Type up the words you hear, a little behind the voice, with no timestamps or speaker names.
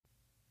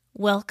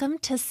Welcome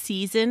to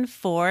season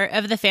 4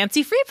 of the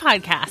Fancy Free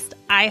podcast.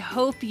 I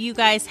hope you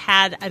guys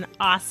had an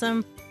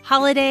awesome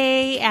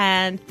holiday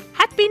and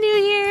Happy New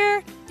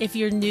Year. If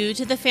you're new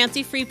to the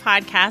Fancy Free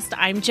podcast,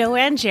 I'm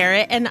Joanne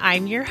Jarrett and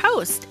I'm your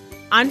host.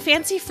 On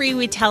Fancy Free,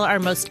 we tell our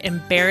most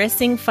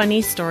embarrassing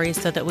funny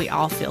stories so that we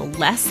all feel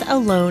less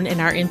alone in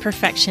our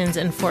imperfections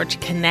and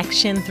forge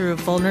connection through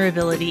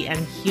vulnerability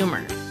and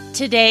humor.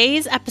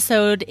 Today's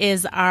episode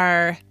is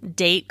our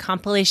date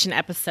compilation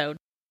episode.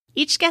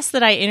 Each guest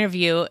that I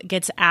interview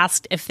gets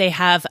asked if they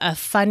have a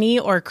funny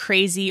or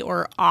crazy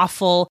or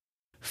awful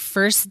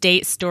first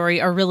date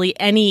story or really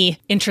any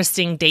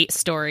interesting date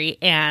story.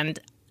 And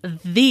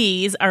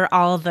these are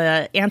all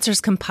the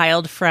answers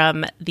compiled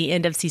from the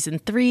end of season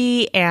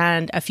 3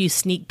 and a few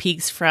sneak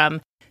peeks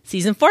from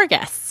season 4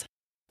 guests.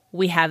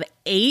 We have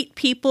 8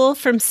 people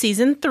from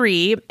season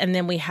 3, and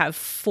then we have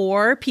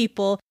 4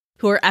 people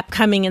who are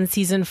upcoming in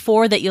season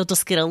 4 that you'll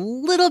just get a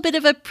little bit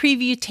of a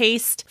preview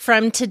taste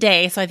from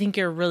today. So I think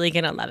you're really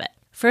going to love it.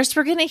 First,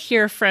 we're going to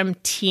hear from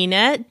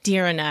Tina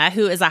Dirana,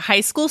 who is a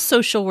high school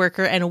social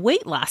worker and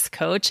weight loss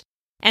coach.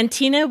 And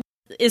Tina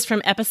is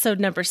from episode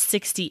number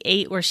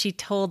 68, where she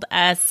told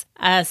us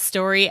a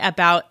story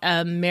about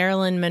a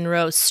Marilyn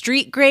Monroe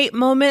street great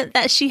moment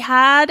that she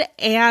had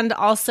and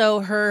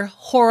also her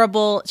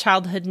horrible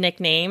childhood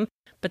nickname.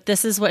 But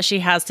this is what she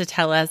has to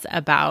tell us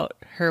about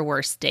her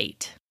worst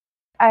date.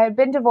 I had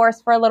been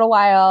divorced for a little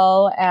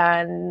while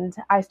and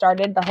I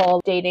started the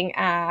whole dating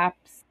apps.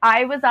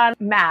 I was on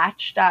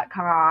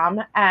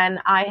Match.com and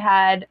I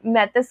had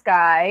met this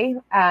guy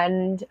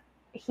and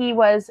he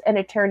was an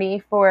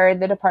attorney for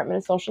the Department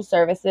of Social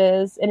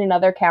Services in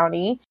another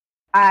county.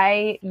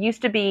 I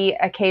used to be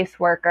a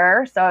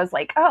caseworker, so I was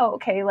like, oh,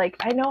 okay, like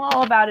I know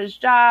all about his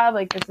job.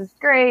 Like, this is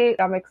great.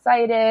 I'm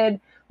excited,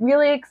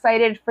 really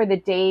excited for the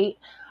date.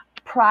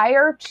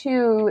 Prior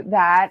to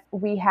that,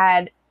 we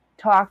had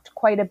talked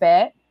quite a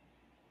bit,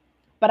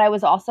 but I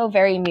was also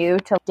very new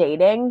to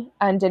dating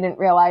and didn't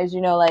realize,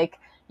 like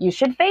you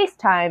should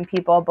FaceTime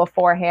people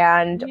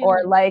beforehand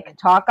or like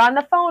talk on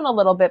the phone a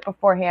little bit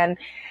beforehand.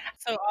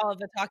 So all of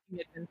the talking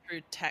had been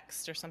through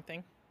text or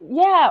something?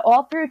 Yeah,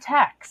 all through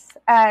text.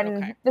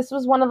 And This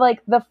was one of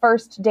like the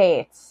first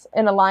dates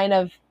in a line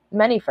of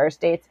many first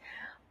dates,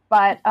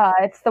 but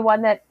it's the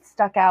one that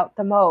stuck out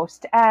the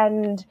most.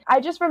 And I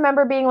just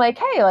remember being like,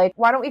 hey, like,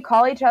 why don't we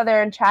call each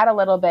other and chat a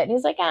little bit? And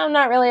he's like, I'm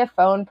not really a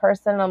phone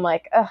person. I'm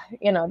like,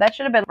 that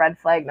should have been red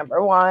flag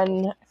number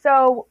 1.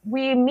 So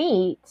we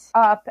meet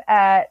up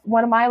at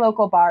one of my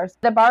local bars.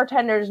 The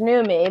bartenders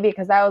knew me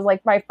because that was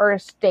like my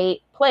first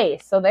date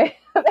place. So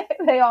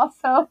they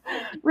also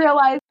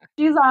realized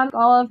she's on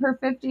all of her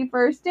 50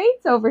 first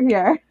dates over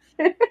here.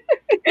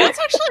 That's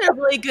actually a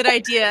really good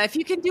idea. If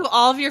you can do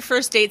all of your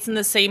first dates in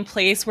the same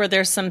place where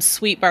there's some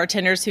sweet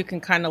bartenders who can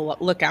kind of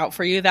look out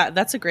for you,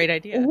 that's a great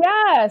idea.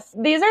 Yes.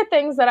 These are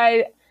things that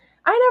I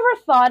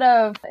never thought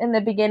of in the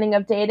beginning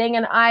of dating.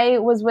 And I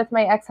was with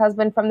my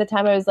ex-husband from the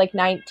time I was like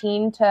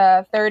 19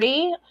 to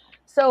 30.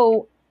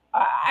 So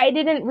I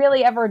didn't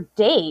really ever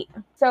date.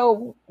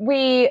 So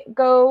we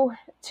go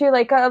to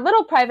like a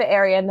little private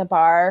area in the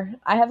bar.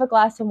 I have a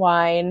glass of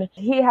wine.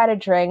 He had a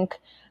drink.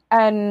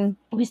 And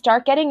we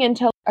start getting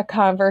into a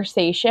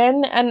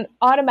conversation and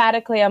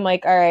automatically I'm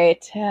like, all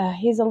right,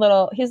 he's a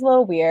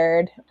little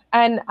weird.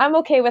 And I'm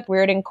okay with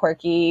weird and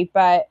quirky,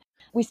 but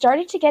we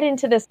started to get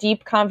into this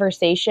deep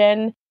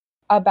conversation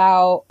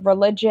about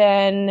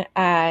religion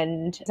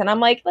and I'm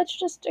like, let's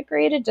just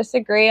agree to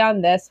disagree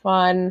on this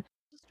one.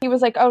 He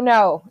was like, oh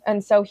no.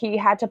 And so he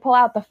had to pull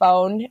out the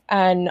phone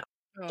and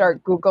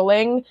start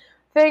Googling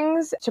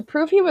things to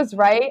prove he was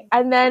right.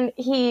 And then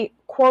he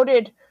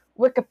quoted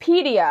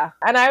Wikipedia.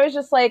 And I was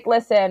just like,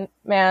 listen,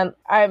 man,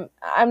 I'm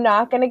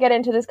not going to get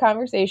into this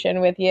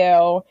conversation with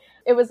you.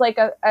 It was like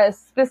a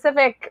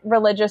specific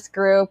religious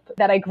group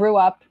that I grew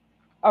up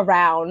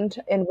around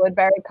in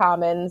Woodbury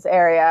Commons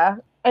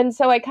area. And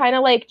so I kind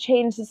of like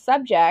changed the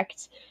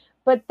subject.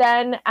 But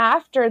then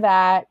after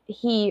that,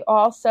 he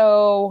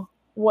also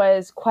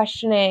was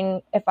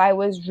questioning if I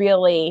was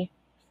really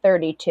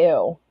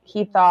 32.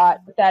 He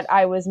thought that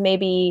I was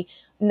maybe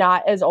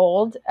not as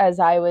old as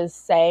I was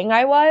saying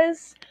I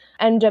was,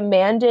 and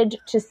demanded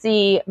to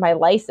see my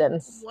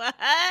license. What?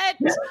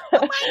 Oh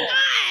my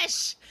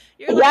gosh!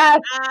 You're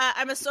like,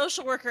 I'm a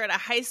social worker at a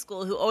high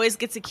school who always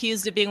gets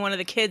accused of being one of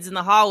the kids in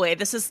the hallway.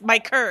 This is my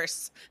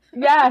curse.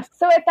 Yes.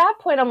 So at that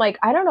point, I'm like,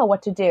 I don't know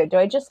what to do. Do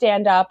I just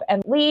stand up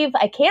and leave?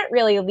 I can't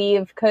really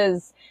leave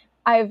because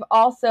I've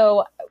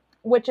also,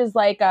 which is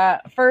like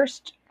a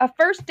first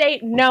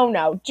date.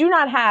 No. Do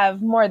not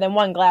have more than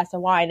 1 glass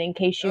of wine in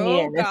case you need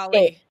an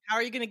escape. How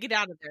are you going to get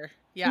out of there?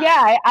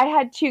 Yeah, I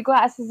had 2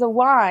 glasses of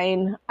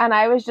wine and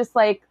I was just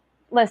like,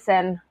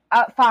 listen,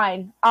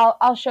 fine,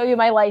 I'll show you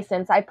my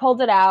license. I pulled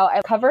it out.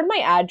 I covered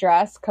my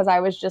address because I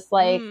was just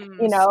like,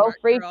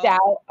 freaked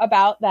out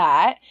about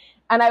that.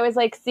 And I was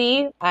like,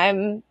 see,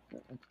 I'm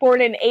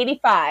born in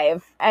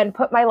 85 and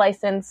put my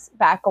license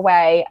back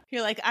away.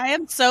 You're like, I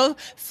am so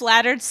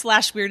flattered /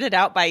 weirded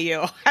out by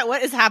you.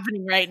 What is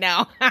happening right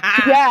now?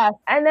 Yes.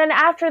 And then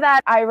after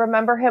that, I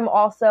remember him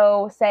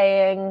also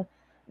saying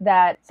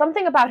that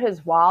something about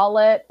his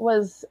wallet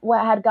was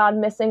what had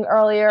gone missing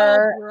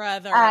earlier. Oh,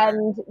 brother.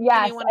 And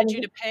yes. And he wanted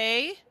you to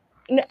pay?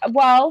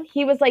 Well,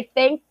 he was like,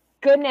 thank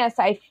goodness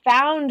I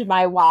found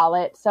my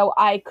wallet so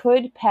I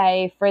could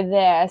pay for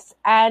this.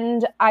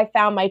 And I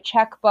found my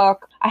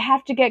checkbook. I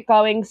have to get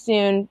going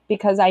soon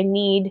because I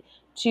need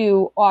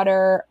to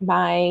order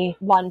my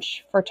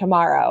lunch for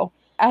tomorrow.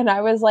 And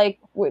I was like,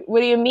 what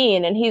do you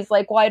mean? And he's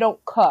like, well, I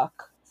don't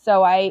cook,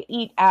 so I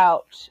eat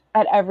out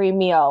at every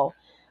meal.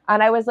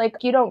 And I was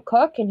like, you don't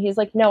cook? And he's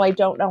like, no, I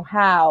don't know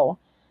how.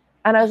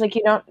 And I was like,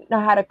 you don't know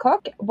how to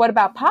cook? What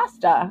about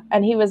pasta?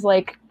 And he was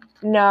like,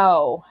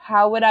 no,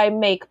 how would I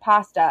make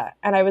pasta?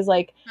 And I was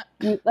like,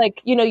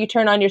 you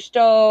turn on your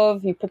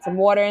stove, you put some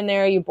water in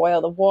there, you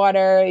boil the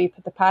water, you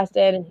put the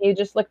pasta in. And he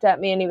just looked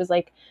at me and he was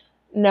like,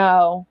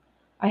 no,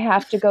 I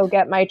have to go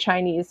get my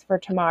Chinese for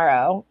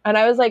tomorrow. And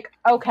I was like,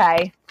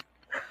 okay,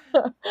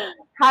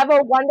 have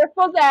a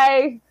wonderful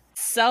day.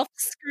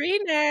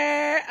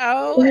 Self-screener.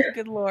 Oh,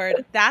 good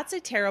Lord. That's a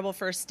terrible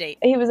first date.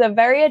 He was a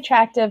very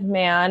attractive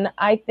man.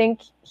 I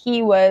think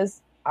he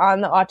was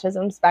on the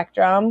autism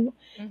spectrum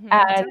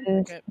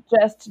and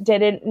just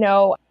didn't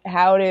know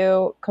how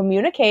to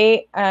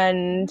communicate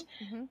and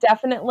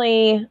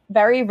definitely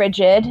very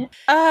rigid.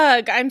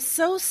 Ugh, I'm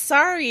so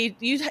sorry.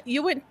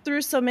 You went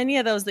through so many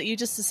of those that you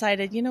just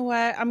decided, you know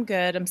what? I'm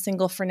good. I'm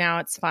single for now.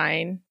 It's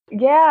fine.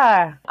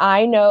 Yeah,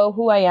 I know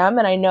who I am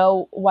and I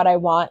know what I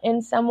want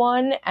in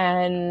someone,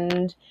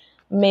 and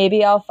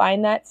maybe I'll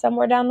find that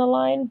somewhere down the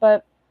line,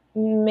 but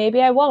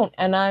maybe I won't.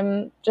 And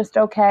I'm just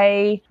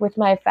okay with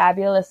my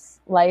fabulous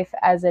life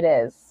as it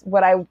is.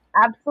 Would I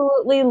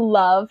absolutely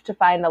love to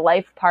find a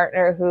life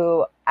partner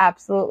who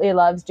absolutely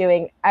loves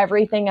doing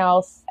everything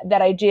else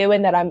that I do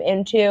and that I'm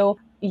into?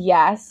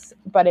 Yes,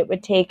 but it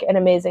would take an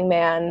amazing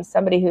man,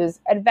 somebody who's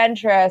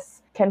adventurous,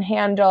 can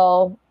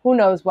handle, who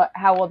knows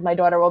how old my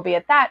daughter will be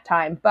at that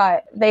time,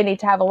 but they need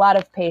to have a lot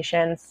of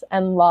patience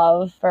and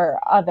love for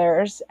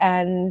others.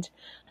 And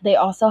they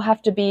also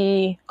have to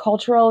be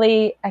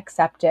culturally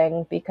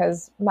accepting,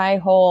 because my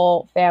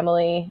whole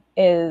family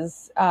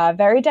is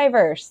very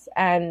diverse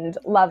and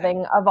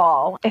loving of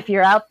all. If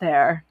you're out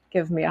there,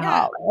 give me a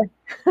holler.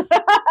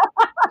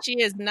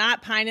 She is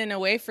not pining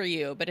away for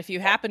you, but if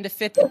you happen to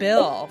fit the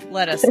bill,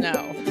 let us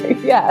know.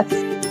 Yes.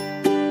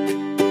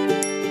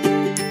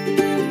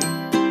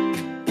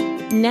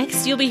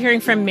 Next, you'll be hearing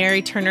from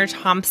Mary Turner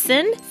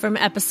Thompson from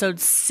episode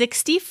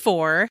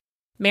 64.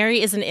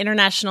 Mary is an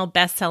international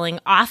best-selling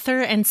author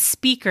and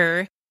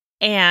speaker.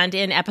 And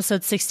in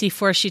episode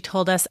 64, she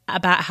told us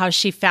about how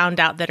she found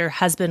out that her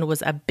husband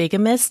was a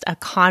bigamist, a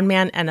con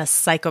man, and a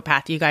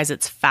psychopath. You guys,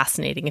 it's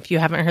fascinating. If you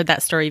haven't heard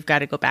that story, you've got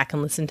to go back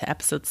and listen to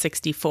episode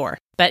 64.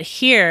 But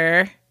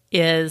here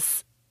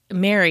is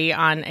Mary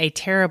on a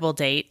terrible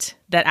date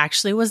that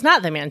actually was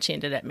not the man she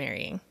ended up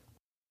marrying.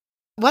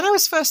 When I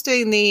was first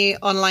doing the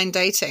online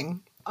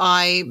dating,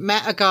 I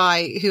met a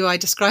guy who I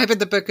describe in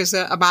the book as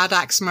a mad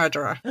axe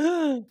murderer,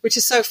 which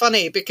is so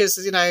funny because,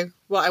 you know,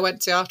 what I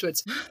went to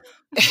afterwards.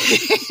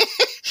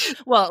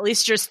 Well, at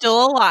least you're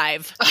still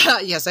alive.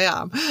 Yes, I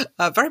am.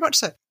 Very much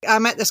so. I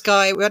met this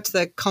guy. We went to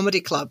the comedy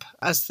club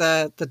as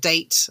the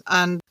date,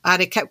 and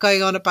he kept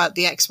going on about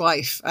the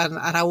ex-wife and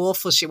how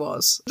awful she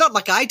was. Not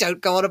like I don't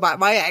go on about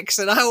my ex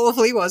and how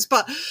awful he was,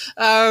 but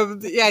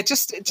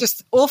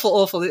just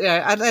awful. You know.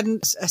 And then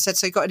I said,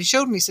 so you got any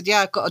children? He said,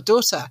 yeah, I've got a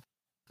daughter.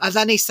 And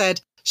then he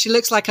said, she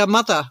looks like her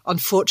mother,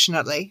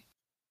 unfortunately.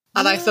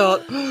 And I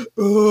thought,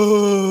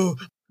 oh,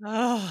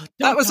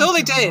 that was all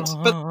he did.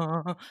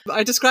 But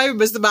I describe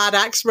him as the mad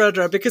axe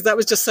murderer because that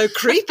was just so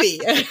creepy.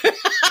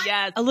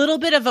 Yeah, a little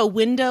bit of a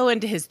window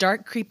into his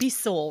dark, creepy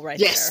soul there.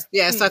 Yes.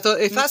 I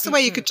thought if that's the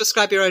way you could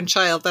describe your own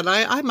child, then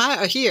I'm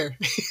out of here.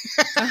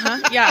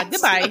 Yeah,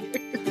 goodbye.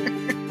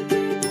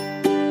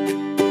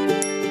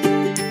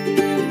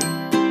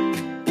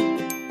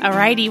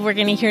 Alrighty, we're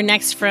going to hear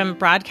next from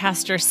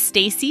broadcaster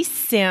Stacey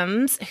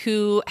Sims,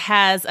 who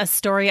has a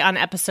story on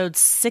episode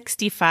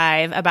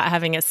 65 about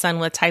having a son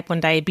with type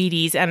 1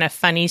 diabetes and a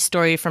funny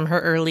story from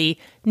her early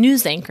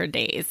news anchor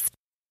days.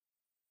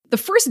 The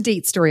first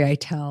date story I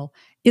tell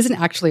isn't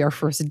actually our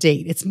first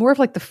date. It's more of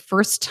like the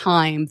first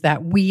time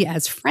that we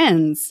as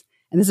friends,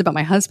 and this is about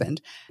my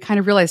husband, kind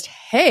of realized,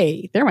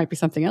 hey, there might be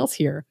something else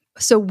here.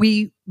 So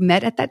we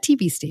met at that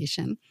TV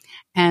station,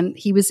 and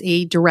he was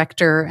a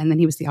director, and then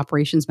he was the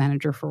operations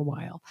manager for a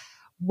while.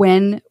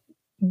 It's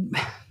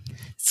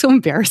so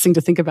embarrassing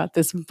to think about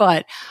this,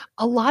 but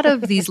a lot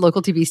of these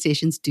local TV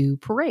stations do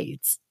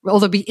parades. Well,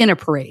 they'll be in a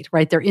parade,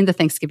 right? They're in the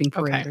Thanksgiving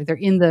parade, or they're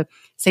in the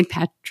St.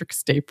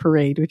 Patrick's Day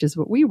parade, which is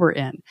what we were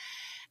in.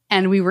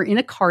 And we were in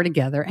a car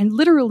together, and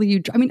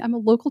literally, I'm a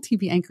local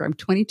TV anchor. I'm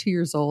 22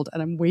 years old, and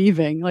I'm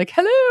waving like,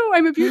 hello,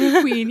 I'm a beauty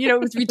queen. It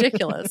was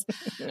ridiculous,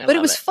 but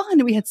it was fun.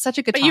 And we had such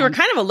a good time. But you were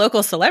kind of a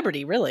local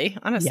celebrity, really,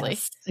 honestly.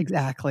 Yes,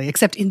 exactly.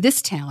 Except in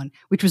this town,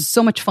 which was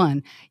so much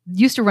fun,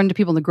 used to run to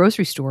people in the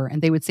grocery store,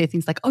 and they would say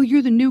things like, oh,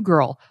 you're the new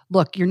girl.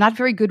 Look, you're not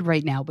very good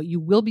right now, but you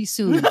will be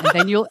soon.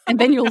 And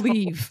then you'll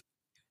leave.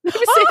 They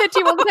would say that to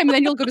you all the time, and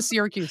then you'll go to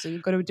Syracuse, or you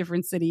go to a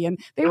different city. And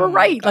they were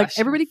right. Gosh, like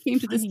everybody came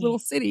to this little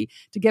city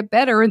to get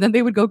better, and then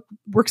they would go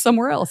work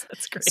somewhere else.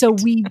 That's great. So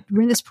we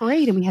were in this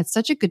parade, and we had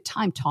such a good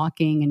time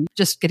talking and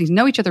just getting to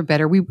know each other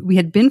better. We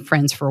had been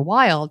friends for a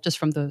while just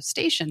from the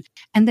station.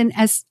 And then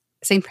as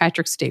St.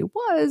 Patrick's Day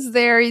was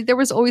there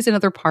was always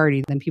another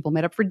party. Then people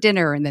met up for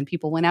dinner, and then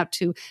people went out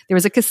there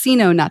was a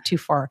casino not too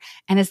far.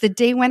 And as the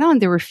day went on,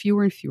 there were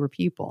fewer and fewer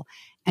people.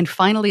 And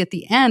finally, at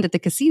the end, at the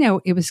casino,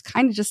 it was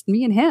kind of just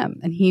me and him.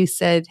 And he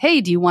said,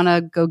 hey, do you want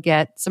to go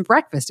get some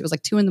breakfast? It was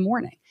like 2 a.m.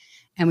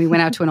 And we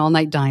went out to an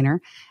all-night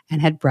diner and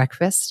had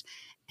breakfast.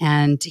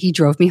 And he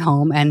drove me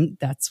home. And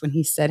that's when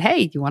he said,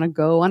 hey, do you want to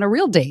go on a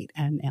real date?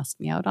 And asked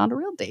me out on a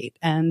real date.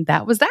 And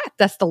that was that.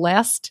 That's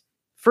the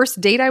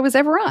first date I was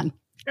ever on.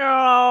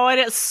 Oh, and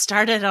it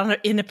started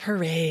in a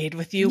parade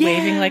with you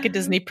waving like a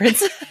Disney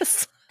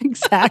princess.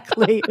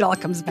 Exactly. It all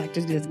comes back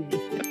to Disney.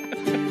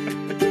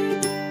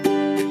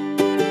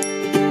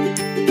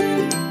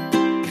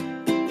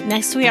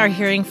 Next, we are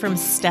hearing from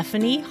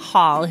Stephanie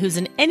Hall, who's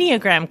an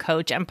Enneagram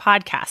coach and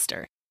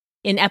podcaster.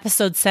 In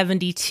episode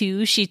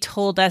 72, she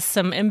told us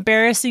some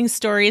embarrassing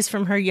stories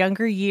from her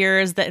younger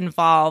years that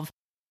involve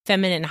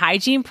feminine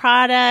hygiene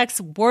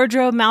products,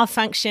 wardrobe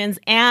malfunctions,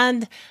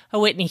 and a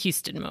Whitney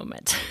Houston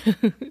moment.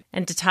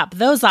 And to top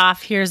those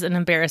off, here's an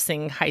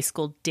embarrassing high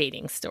school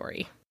dating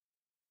story.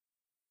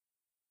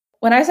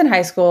 When I was in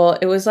high school,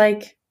 this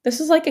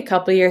was like a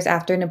couple of years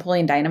after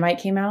Napoleon Dynamite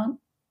came out.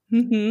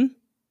 Mm-hmm.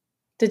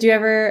 Do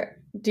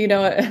you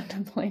know what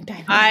Napoleon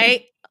Dynamite?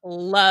 I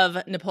love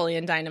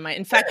Napoleon Dynamite.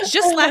 In fact,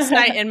 just last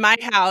night in my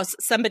house,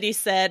 somebody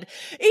said,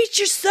 eat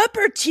your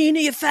supper, Tina,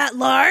 you fat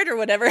lard, or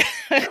whatever.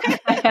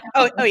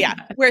 Oh yeah.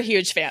 We're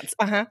huge fans.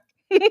 Uh-huh.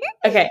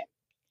 Okay.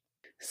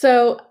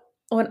 So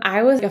when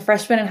I was a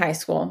freshman in high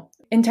school,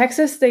 in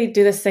Texas, they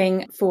do this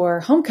thing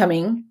for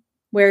homecoming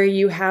where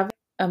you have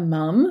a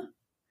mum.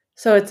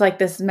 So it's like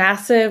this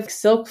massive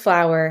silk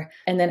flower,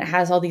 and then it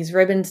has all these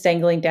ribbons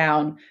dangling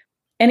down.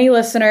 Any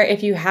listener,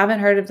 if you haven't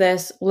heard of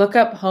this, look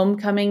up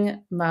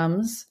homecoming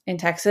mums in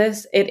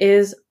Texas. It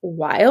is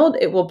wild.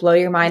 It will blow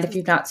your mind if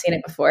you've not seen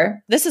it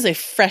before. This is a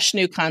fresh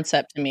new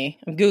concept to me.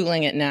 I'm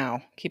Googling it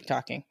now. Keep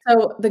talking.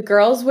 So the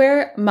girls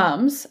wear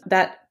mums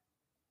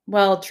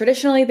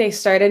traditionally they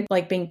started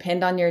like being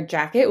pinned on your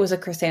jacket. It was a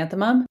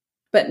chrysanthemum.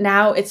 But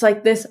now it's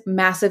like this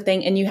massive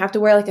thing, and you have to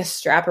wear like a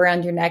strap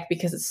around your neck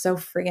because it's so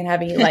freaking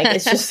heavy. Like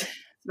it's just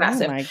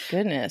massive. Oh my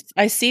goodness.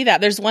 I see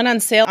that. There's one on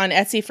sale on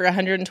Etsy for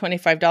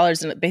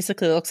 $125, and it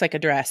basically looks like a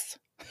dress.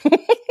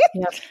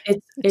 Yep.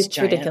 It's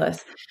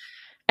ridiculous.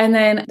 And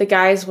then the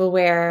guys will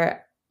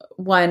wear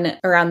one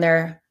around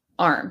their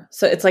arm.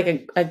 So it's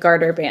like a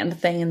garter band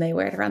thing, and they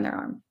wear it around their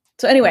arm.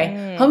 So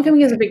anyway,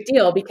 homecoming is a big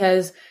deal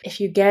because if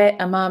you get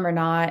a mom or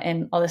not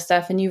and all this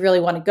stuff, and you really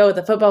want to go with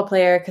a football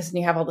player because then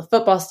you have all the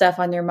football stuff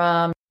on your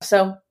mom.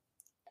 So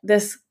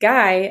this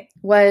guy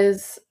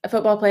was a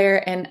football player,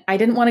 and I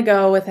didn't want to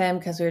go with him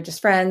because we were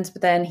just friends.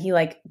 But then he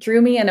like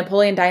drew me a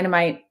Napoleon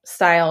Dynamite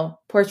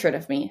style portrait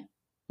of me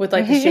with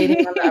like the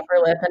shading on the upper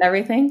lip and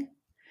everything.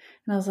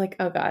 And I was like,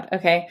 oh God,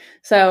 okay.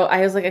 So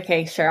I was like,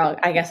 okay, sure,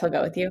 I guess I'll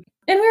go with you.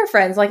 And we were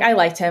friends. Like I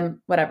liked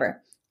him,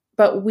 whatever.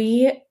 But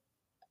we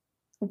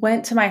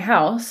went to my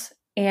house,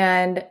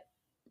 and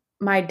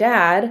my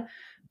dad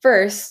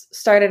first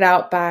started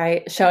out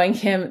by showing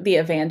him the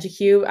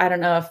EvangeCube. I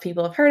don't know if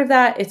people have heard of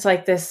that. It's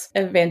like this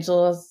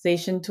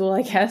evangelization tool,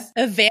 I guess.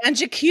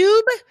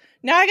 EvangeCube?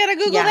 Now I got to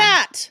Google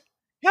that.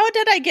 How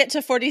did I get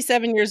to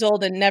 47 years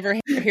old and never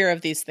hear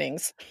of these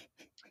things?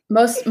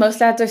 Most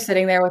dads are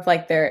sitting there with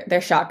like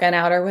their shotgun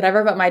out or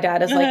whatever, but my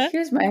dad is like,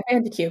 here's my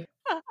EvangeCube.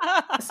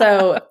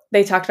 So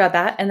they talked about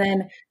that. And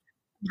then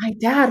my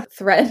dad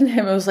threatened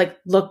him. It was like,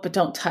 look, but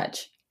don't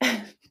touch.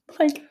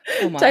 Like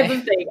type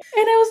of thing.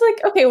 And I was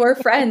like, okay, we're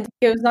friends.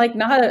 It was like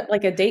not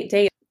a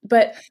date,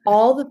 but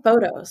all the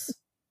photos,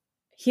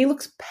 he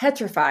looks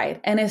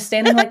petrified and is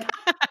standing like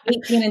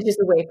 18 inches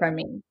away from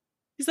me.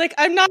 He's like,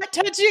 I'm not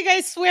touching,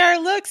 I swear.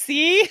 Look,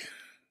 see?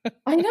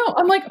 I know.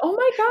 I'm like, oh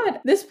my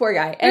God, this poor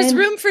guy. There's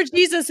room for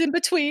Jesus in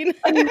between.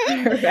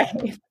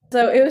 Right.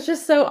 So it was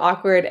just so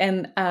awkward.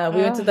 And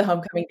we went to the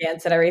homecoming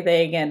dance and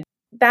everything. And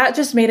that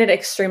just made it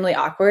extremely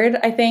awkward,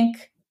 I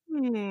think.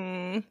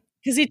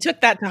 Because he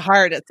took that to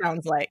heart, it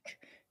sounds like.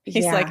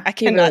 He's like, I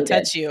cannot really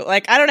touch you.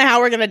 Like, I don't know how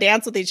we're going to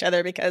dance with each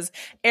other because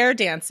air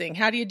dancing,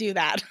 how do you do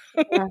that?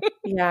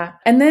 Yeah.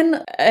 And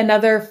then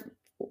another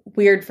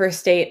weird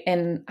first date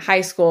in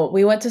high school,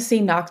 we went to see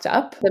Knocked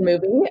Up, the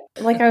movie.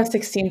 Like I was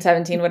 16,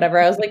 17, whatever.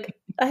 I was like,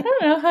 I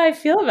don't know how I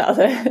feel about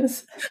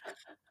this.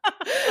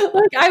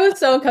 Like I was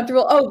so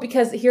uncomfortable. Oh,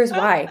 because here's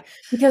why.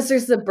 Because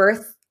there's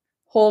the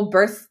whole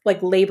birth,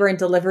 like labor and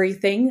delivery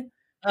thing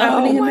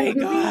happening Oh in my the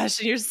movie. gosh.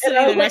 And you're sitting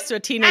there next to a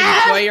teenage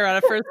boy you're on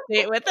a first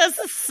date with. This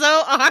is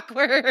so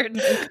awkward and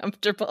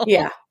uncomfortable.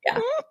 Yeah.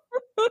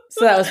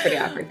 So that was pretty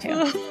awkward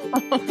too.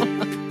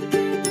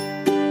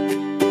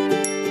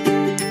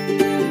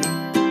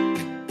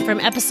 From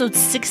episode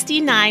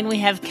 69, we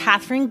have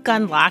Catherine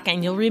Gunlock,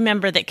 and you'll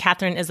remember that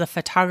Catherine is a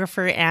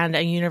photographer and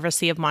a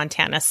University of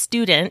Montana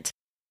student.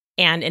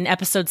 And in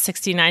episode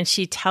 69,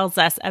 she tells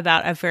us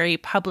about a very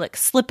public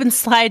slip and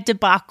slide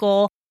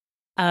debacle,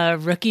 a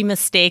rookie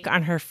mistake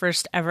on her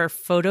first ever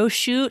photo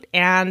shoot,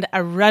 and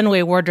a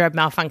runway wardrobe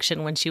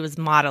malfunction when she was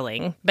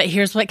modeling. But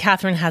here's what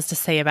Catherine has to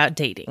say about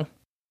dating.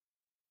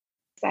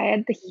 I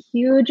had the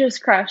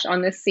hugest crush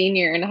on this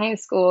senior in high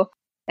school,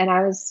 and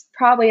I was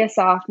probably a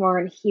sophomore,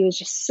 and he was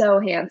just so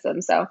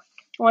handsome. So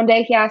one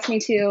day he asked me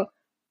to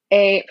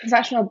a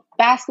professional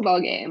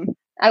basketball game.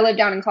 I lived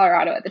down in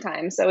Colorado at the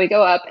time, so we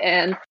go up,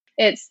 and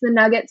it's the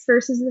Nuggets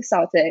versus the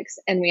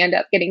Celtics, and we end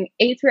up getting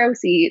 8th row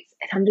seats,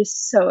 and I'm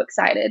just so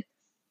excited.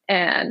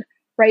 And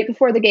right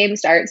before the game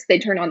starts, they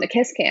turn on the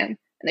kiss cam, and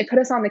they put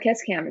us on the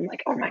kiss cam. I'm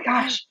like, oh my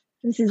gosh,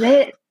 this is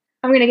it.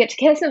 I'm going to get to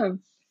kiss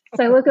him.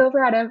 So I look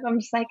over at him. I'm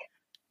just like,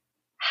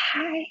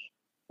 hi.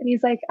 And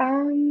he's like,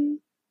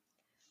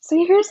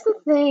 so here's the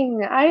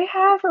thing. I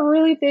have a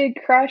really big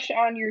crush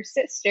on your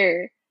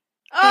sister.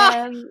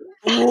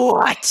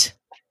 What?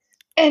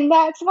 And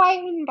that's why I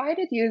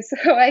invited you,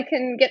 so I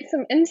can get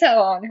some intel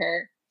on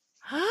her.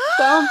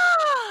 So,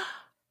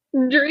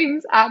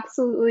 dreams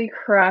absolutely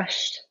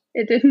crushed.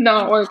 It did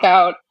not work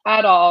out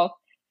at all.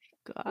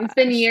 Gosh. It's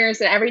been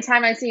years, and every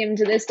time I see him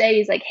to this day,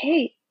 he's like,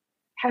 hey,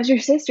 how's your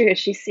sister? Is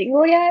she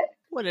single yet?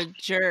 What a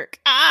jerk.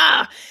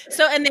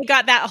 So, and they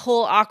got that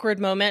whole awkward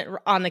moment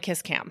on the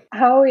kiss cam.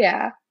 Oh,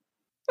 yeah.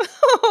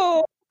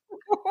 Oh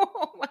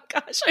my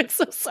gosh, I'm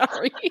so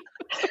sorry.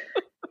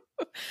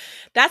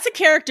 That's a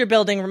character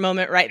building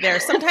moment right there.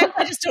 Sometimes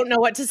I just don't know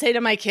what to say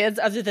to my kids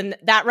other than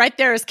that right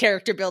there is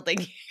character building.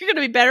 You're going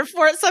to be better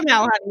for it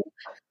somehow, honey.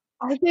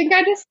 I think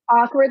I just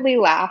awkwardly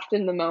laughed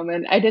in the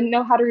moment. I didn't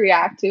know how to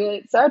react to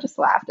it, so I just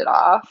laughed it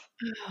off.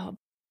 Oh,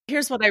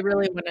 here's what I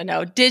really want to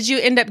know. Did you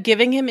end up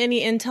giving him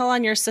any intel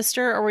on your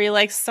sister, or were you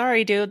like,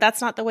 sorry, dude,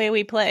 that's not the way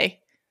we play?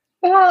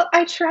 Well,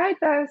 I tried,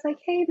 but I was like,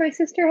 hey, my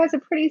sister has a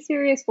pretty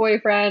serious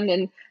boyfriend.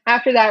 And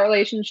after that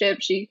relationship,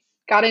 she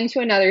got into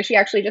another. She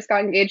actually just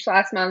got engaged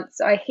last month.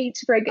 So I hate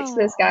to break it to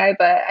this guy,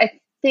 but I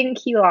think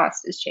he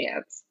lost his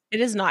chance. It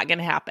is not going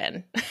to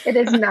happen. It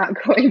is not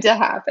going to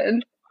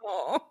happen.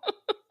 Oh.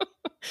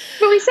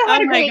 But we still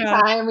had a great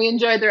time. We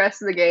enjoyed the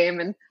rest of the game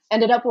and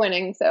ended up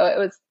winning. So it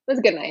was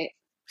a good night.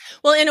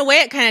 Well, in a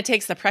way, it kind of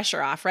takes the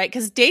pressure off, right?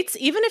 Because dates,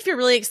 even if you're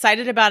really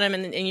excited about him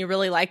and you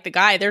really like the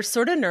guy, they're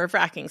sort of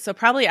nerve-wracking. So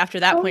probably after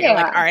that point, you're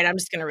like, all right, I'm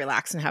just going to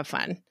relax and have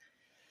fun.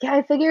 Yeah,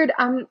 I figured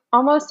I'm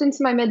almost into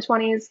my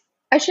mid-20s.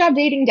 I should have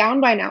dating down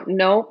by now.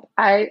 Nope.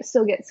 I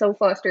still get so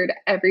flustered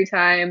every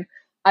time.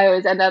 I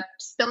always end up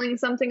spilling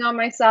something on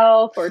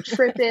myself or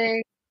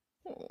tripping.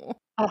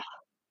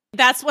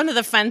 That's one of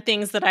the fun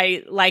things that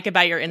I like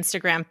about your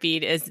Instagram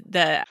feed is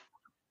the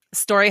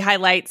story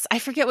highlights. I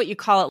forget what you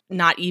call it,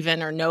 not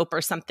even or nope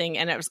or something.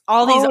 And it was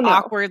all these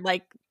awkward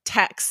like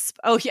texts.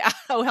 Oh yeah.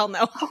 Oh hell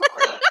no.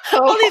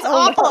 All these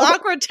awful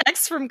awkward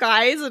texts from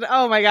guys. And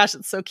oh my gosh,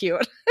 it's so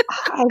cute.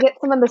 I get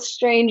some of the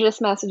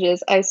strangest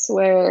messages, I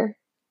swear.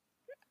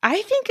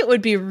 I think it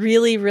would be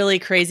really, really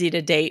crazy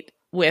to date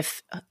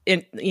with,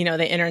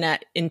 the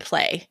internet in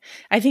play.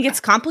 I think it's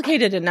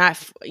complicated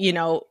enough,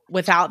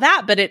 without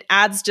that, but it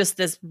adds just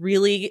this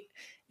really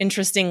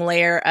interesting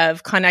layer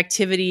of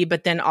connectivity,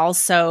 but then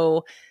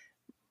also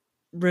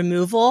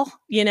removal,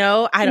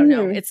 I don't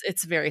know.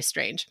 It's very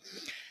strange.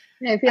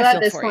 I feel at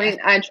this point,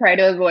 I try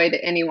to avoid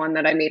anyone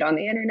that I meet on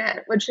the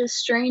internet, which is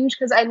strange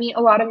because I meet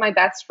a lot of my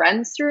best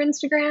friends through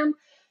Instagram,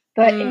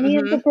 but any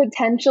of the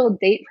potential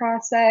date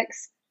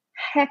prospects,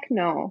 heck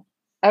no.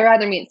 I'd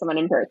rather meet someone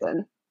in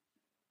person.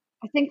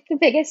 I think the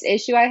biggest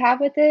issue I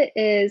have with it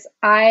is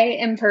I,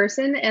 in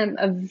person, am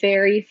a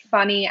very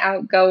funny,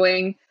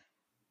 outgoing,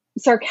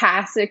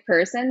 sarcastic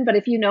person. But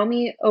if you know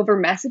me over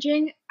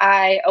messaging,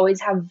 I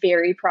always have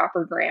very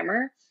proper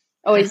grammar.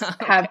 Always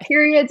have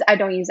periods. I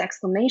don't use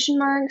exclamation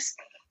marks.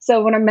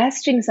 So when I'm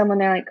messaging someone,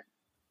 they're like,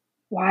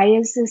 why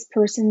is this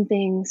person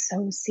being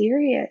so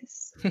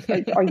serious?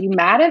 Like, are you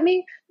mad at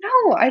me?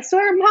 No, I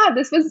swear I'm not.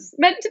 This was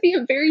meant to be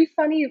a very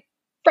funny,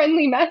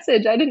 friendly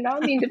message. I did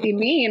not mean to be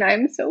mean.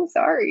 I'm so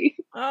sorry.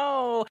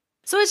 Oh,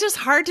 so it's just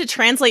hard to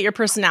translate your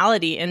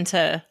personality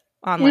into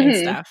online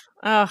stuff.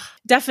 Oh,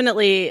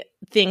 definitely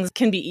things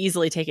can be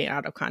easily taken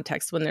out of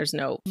context when there's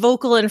no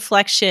vocal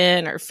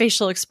inflection or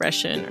facial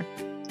expression.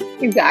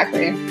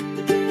 Exactly.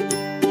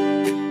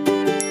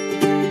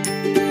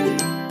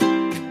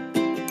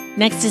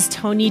 Next is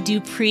Tony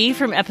Dupree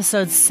from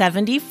episode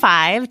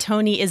 75.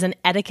 Tony is an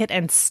etiquette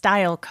and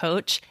style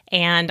coach.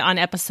 And on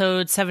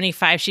episode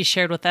 75, she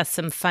shared with us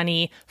some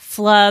funny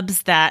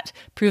flubs that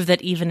prove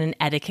that even an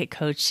etiquette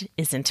coach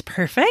isn't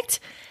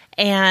perfect.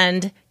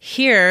 And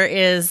here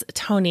is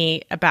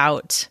Tony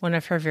about one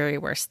of her very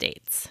worst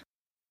dates.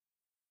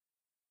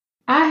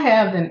 I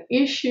have an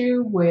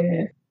issue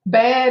with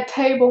bad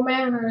table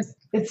manners,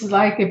 it's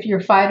like if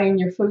you're fighting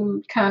your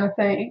food kind of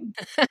thing.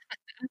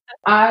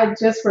 I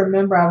just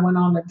remember I went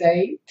on a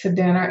date to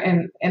dinner,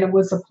 and it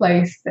was a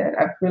place that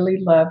I really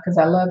love because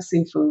I love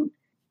seafood.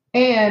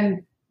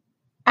 And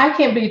I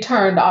can be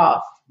turned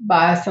off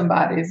by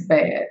somebody's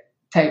bad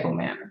table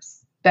manners.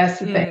 That's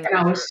the thing. And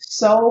I was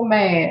so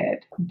mad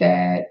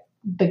that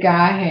the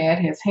guy had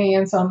his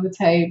hands on the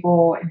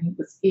table and he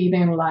was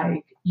eating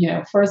like,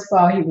 first of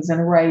all, he was in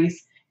a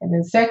race. And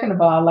then second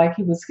of all, like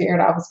he was scared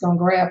I was going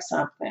to grab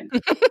something.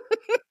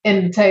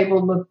 And the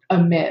table looked a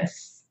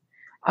mess.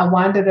 I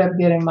winded up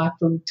getting my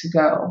food to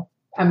go.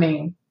 I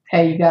mean,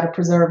 hey, you got to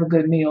preserve a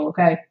good meal,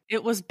 okay?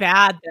 It was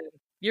bad then.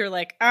 You're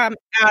like, I'm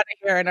out of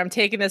here and I'm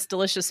taking this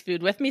delicious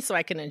food with me so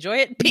I can enjoy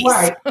it. Peace.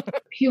 Right.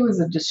 He was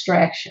a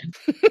distraction.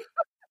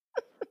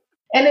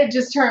 And it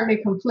just turned me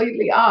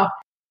completely off.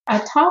 I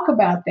talk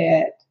about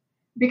that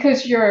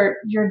because your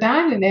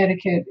dining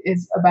etiquette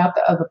is about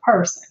the other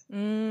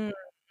person.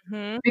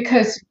 Mm-hmm.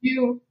 Because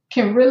you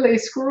can really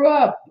screw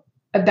up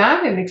a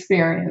dining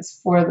experience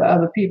for the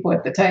other people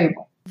at the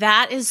table.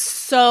 That is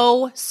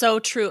so, so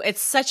true.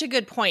 It's such a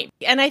good point.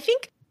 And I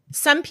think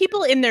some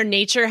people in their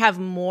nature have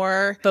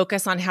more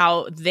focus on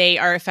how they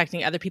are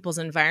affecting other people's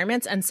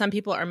environments. And some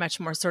people are much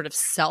more sort of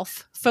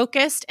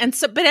self-focused. And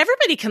so, but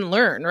everybody can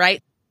learn,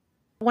 right?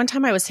 One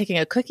time I was taking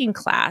a cooking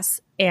class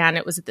and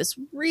it was at this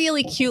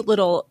really cute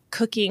little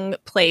cooking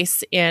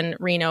place in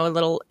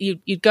Reno.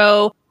 You'd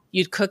go,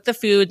 you'd cook the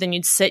food, then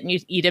you'd sit and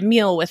you'd eat a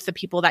meal with the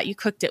people that you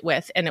cooked it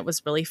with. And it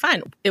was really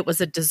fun. It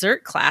was a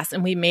dessert class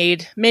and we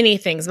made many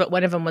things, but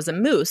one of them was a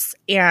mousse.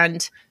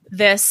 And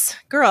this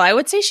girl, I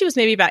would say she was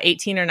maybe about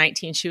 18 or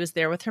 19. She was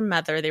there with her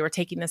mother. They were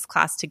taking this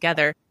class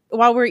together.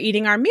 While we're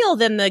eating our meal,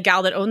 then the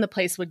gal that owned the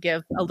place would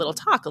give a little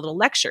talk, a little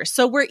lecture.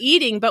 So we're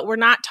eating, but we're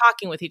not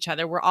talking with each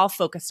other. We're all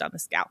focused on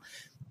this gal.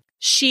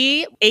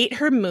 She ate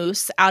her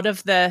mousse out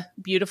of the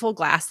beautiful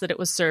glass that it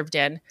was served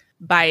in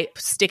by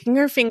sticking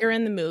her finger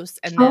in the mousse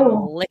and then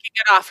licking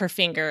it off her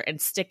finger and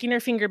sticking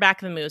her finger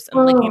back in the mousse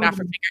and licking it off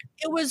her finger.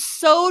 It was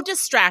so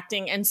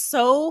distracting and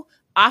so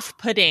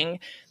off-putting.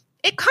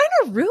 It kind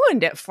of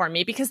ruined it for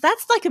me because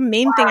that's like a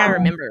main thing I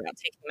remember about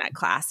taking that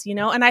class,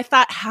 And I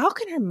thought, how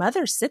can her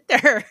mother sit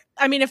there?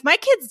 I mean, if my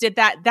kids did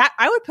that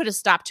I would put a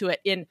stop to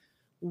it in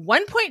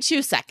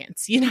 1.2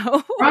 seconds,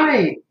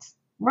 Right.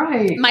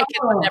 My kids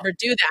would never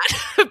do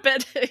that.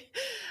 But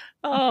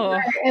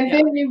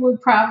then you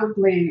would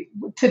probably,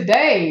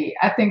 today,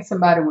 I think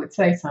somebody would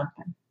say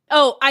something.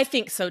 Oh, I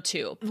think so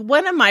too.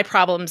 One of my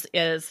problems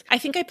is I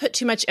think I put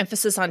too much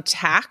emphasis on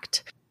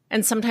tact.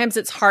 And sometimes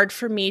it's hard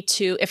for me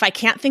to, if I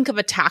can't think of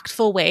a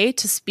tactful way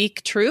to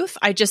speak truth,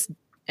 I just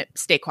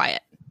stay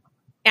quiet.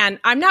 And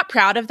I'm not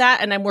proud of that,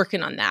 and I'm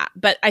working on that.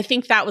 But I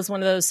think that was one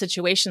of those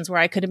situations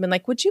where I could have been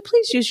like, would you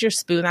please use your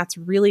spoon? That's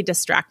really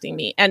distracting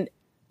me. And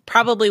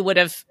probably would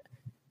have,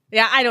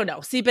 I don't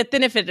know. See, but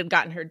then if it had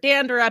gotten her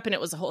dander up and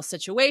it was a whole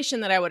situation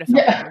that I would have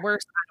felt even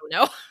worse, I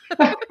don't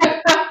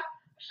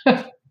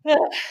know.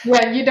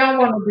 Yeah, you don't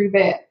want to do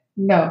that.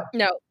 No.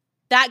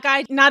 That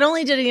guy, not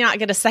only did he not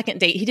get a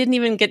second date, he didn't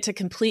even get to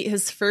complete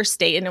his first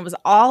date. And it was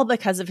all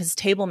because of his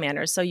table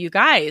manners. So you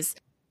guys,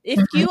 if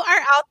you are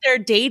out there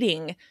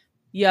dating,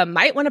 you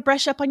might want to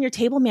brush up on your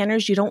table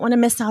manners. You don't want to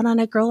miss out on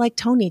a girl like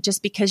Tony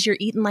just because you're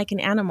eating like an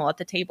animal at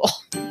the table.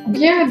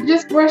 Yeah,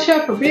 just brush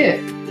up a bit.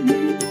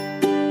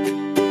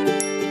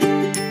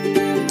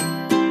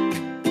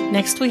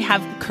 Next, we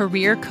have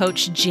career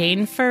coach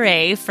Jane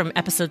Foray from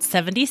episode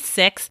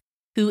 76.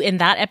 Who in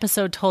that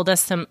episode told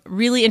us some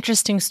really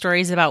interesting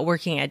stories about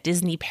working at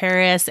Disney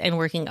Paris and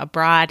working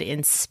abroad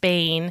in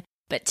Spain.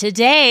 But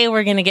today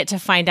we're going to get to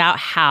find out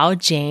how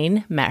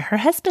Jane met her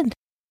husband.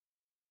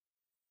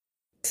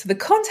 So the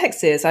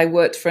context is I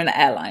worked for an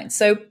airline.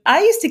 So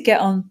I used to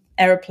get on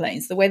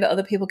airplanes the way that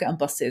other people get on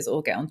buses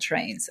or get on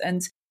trains.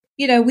 And,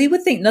 we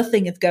would think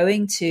nothing of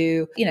going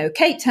to,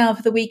 Cape Town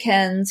for the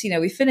weekends.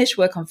 We finish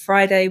work on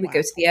Friday. We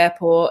go to the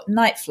airport,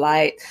 night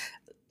flight.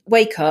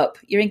 Wake up,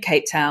 you're in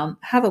Cape Town,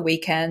 have a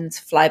weekend,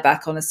 fly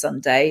back on a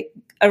Sunday,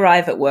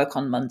 arrive at work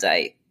on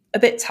Monday. A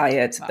bit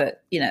tired,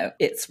 but,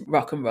 it's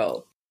rock and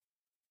roll.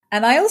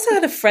 And I also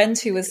had a friend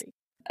who was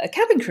a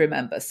cabin crew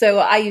member. So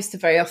I used to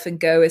very often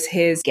go as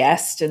his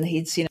guest and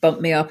he'd, bump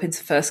me up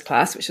into first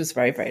class, which was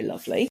very, very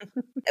lovely.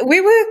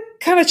 We were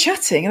kind of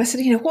chatting and I said,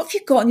 what have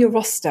you got on your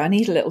roster? I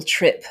need a little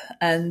trip.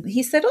 And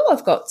he said,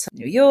 I've got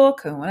New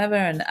York and whatever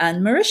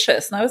and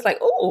Mauritius. And I was like,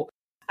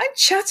 I'm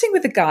chatting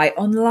with a guy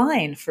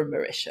online from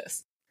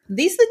Mauritius.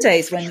 These are the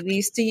days when we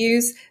used to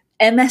use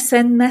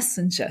MSN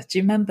Messenger. Do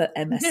you remember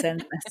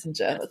MSN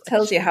Messenger? It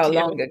tells you how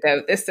long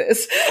ago this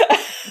is.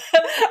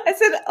 I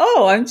said,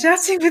 I'm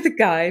chatting with a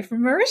guy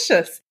from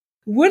Mauritius.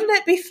 Wouldn't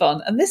it be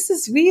fun? And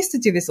we used to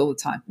do this all the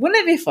time.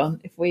 Wouldn't it be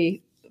fun if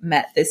we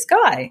met this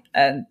guy?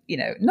 And,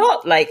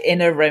 not like in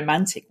a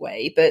romantic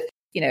way, but,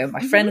 my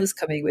friend was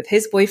coming with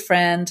his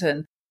boyfriend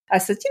and I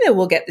said,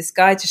 we'll get this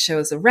guy to show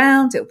us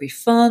around. It'll be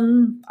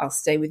fun. I'll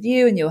stay with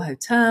you in your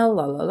hotel,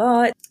 la, la,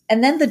 la.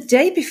 And then the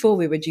day before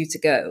we were due to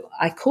go,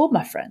 I called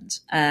my friend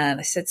and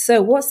I said,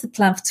 so what's the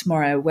plan for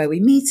tomorrow? Where are we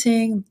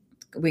meeting?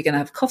 we're going to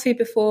have coffee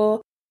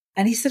before.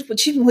 And he said,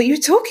 what are you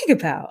talking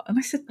about? And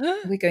I said,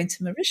 we're going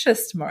to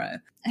Mauritius tomorrow.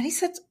 And he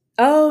said,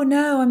 oh,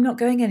 no, I'm not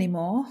going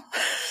anymore.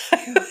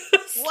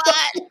 What?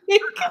 He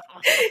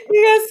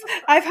goes,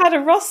 I've had a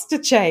roster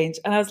change.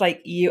 And I was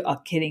like, you are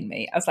kidding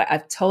me. I was like,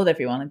 I've told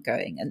everyone I'm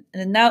going.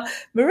 And now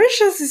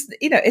Mauritius is,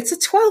 it's a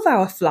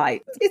 12-hour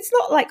flight. It's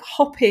not like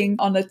hopping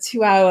on a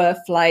 2-hour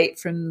flight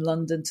from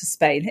London to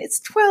Spain. It's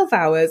 12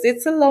 hours.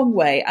 It's a long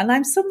way. And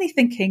I'm suddenly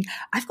thinking,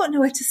 I've got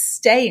nowhere to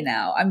stay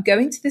now. I'm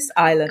going to this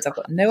island. I've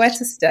got nowhere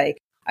to stay.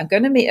 I'm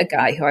going to meet a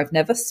guy who I've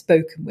never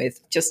spoken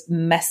with, just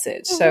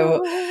message.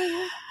 So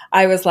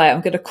I was like,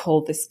 I'm going to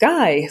call this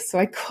guy. So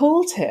I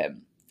called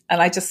him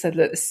and I just said,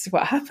 look, this is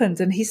what happened.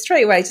 And he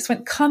straight away just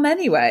went, come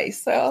anyway.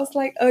 So I was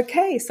like,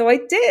 okay. So I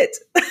did.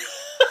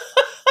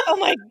 Oh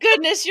my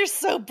goodness, you're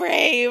so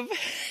brave.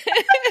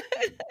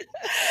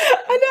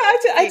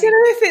 I don't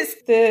know if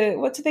it's the,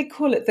 what do they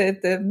call it?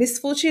 The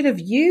misfortune of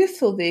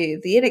youth or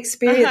the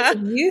inexperience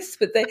of youth.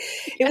 But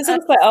it was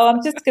almost like, oh,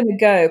 I'm just going to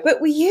go.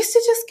 But we used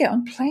to just get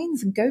on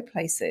planes and go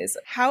places.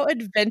 How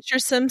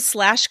adventuresome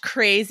 /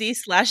 crazy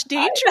 /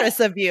 dangerous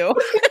of you.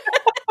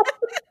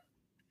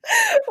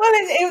 Well,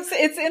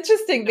 it's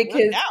interesting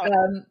because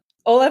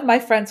all of my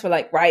friends were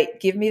like, right,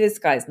 give me this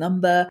guy's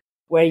number.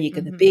 Where are you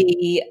going to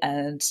be?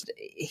 And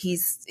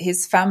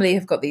his family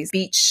have got these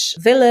beach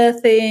villa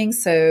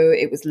things. So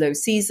it was low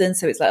season.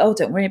 So it's like, oh,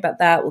 don't worry about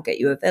that. We'll get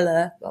you a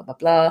villa, blah, blah,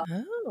 blah.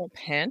 Oh,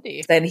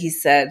 handy. Then he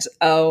said,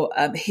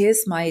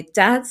 here's my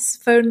dad's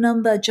phone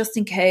number just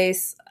in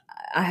case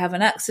I have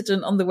an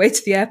accident on the way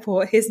to the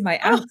airport. Here's my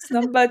aunt's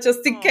number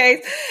just in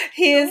case.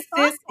 Here's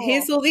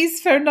all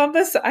these phone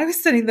numbers. So I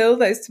was sending all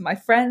those to my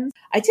friends.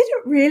 I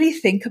didn't really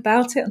think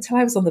about it until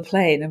I was on the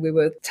plane and we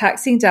were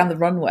taxiing down the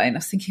runway and I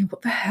was thinking,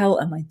 what the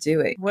hell am I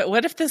doing?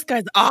 What if this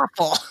guy's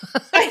awful?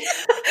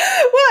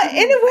 Well,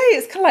 in a way,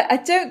 it's kind of like, I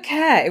don't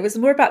care. It was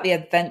more about the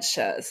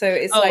adventure. So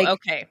it's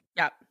okay.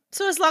 Yeah.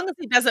 So as long as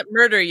he doesn't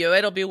murder you,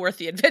 it'll be worth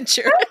the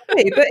adventure.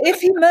 Exactly. But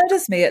if he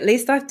murders me, at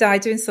least I've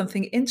died doing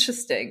something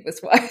interesting, was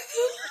what I thought.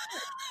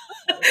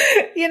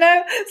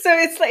 So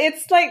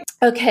it's like,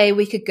 okay,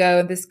 we could go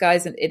and this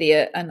guy's an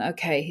idiot and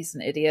okay, he's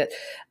an idiot.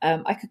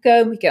 I could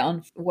go and we get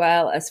on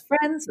well as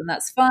friends and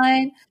that's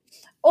fine.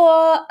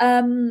 Or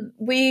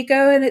we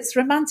go and it's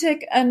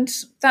romantic and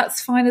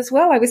that's fine as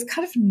well. I was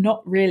kind of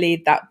not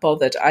really that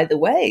bothered either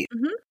way.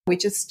 Mm-hmm. We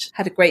just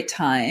had a great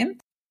time.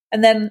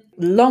 And then,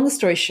 long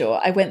story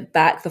short, I went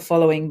back the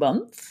following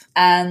month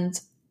and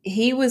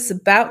he was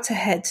about to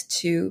head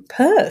to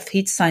Perth.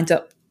 He'd signed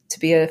up to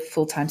be a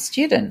full-time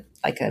student,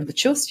 like a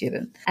mature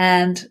student.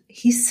 And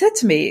he said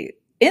to me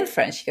in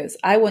French, he goes,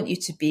 I want you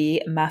to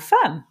be ma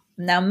femme.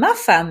 Now, ma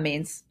femme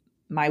means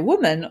my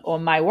woman or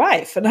my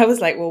wife. And I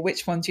was like, well,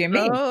 which one do you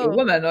mean? Your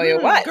woman or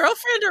your wife?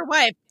 Girlfriend or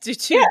wife?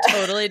 Two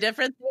totally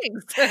different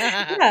things.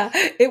 Yeah,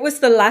 it was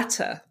the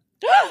latter.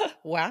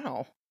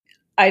 Wow.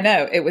 I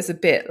know, it was a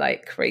bit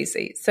like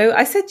crazy. So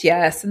I said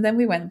yes, and then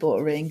we went and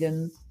bought a ring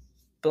and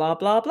blah,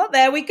 blah, blah.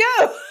 There we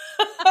go.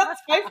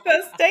 That's my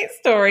first date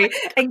story.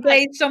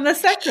 Engaged on the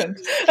second.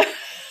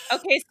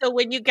 Okay, so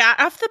when you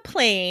got off the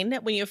plane,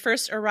 when you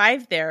first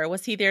arrived there,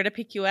 was he there to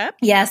pick you up?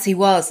 Yes, he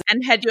was.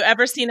 And had you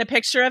ever seen a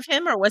picture of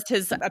him or was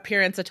his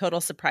appearance a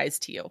total surprise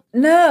to you?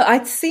 No,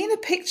 I'd seen a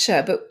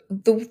picture, but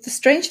the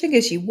strange thing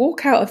is you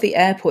walk out of the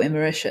airport in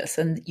Mauritius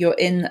and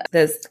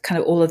there's kind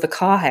of all of the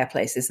car hire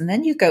places, and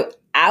then you go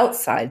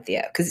outside the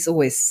airport, because it's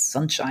always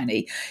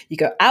sunshiny, you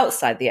go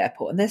outside the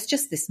airport and there's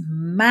just this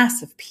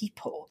mass of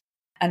people.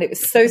 And it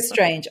was so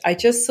strange. I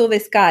just saw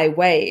this guy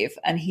wave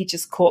and he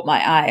just caught my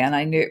eye and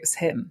I knew it was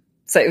him.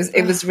 So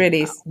it was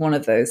really one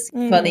of those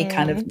funny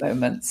kind of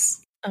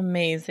moments.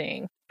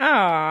 Amazing.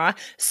 Ah,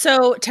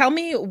 so tell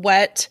me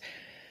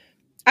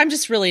I'm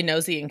just really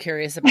nosy and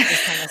curious about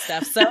this kind of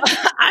stuff. So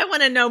I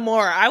want to know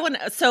more.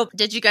 So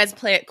did you guys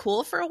play it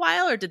cool for a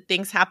while or did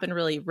things happen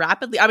really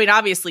rapidly? I mean,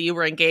 obviously you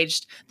were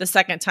engaged the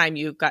second time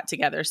you got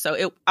together. So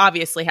it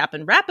obviously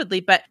happened rapidly,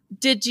 but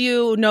did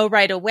you know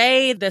right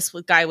away this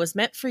guy was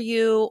meant for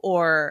you?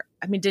 Or,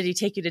 I mean, did he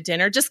take you to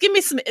dinner? Just give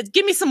me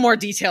some more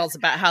details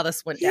about how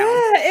this went down.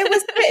 Yeah,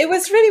 it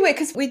was really weird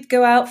because we'd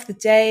go out for the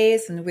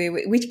days and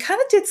we kind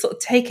of did sort of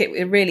take it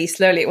really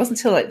slowly. It wasn't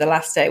until like the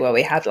last day where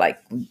we had like,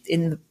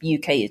 in the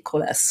UK, you'd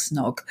call it a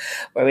snog,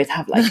 where we'd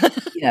have like,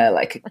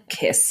 like a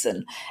kiss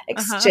and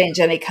exchange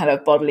any kind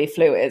of bodily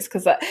fluids.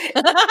 Because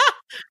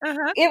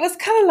it was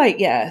kind of like,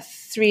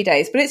 3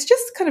 days, but it's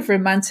just kind of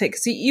romantic.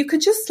 So you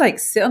could just like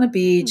sit on a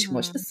beach and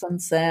watch the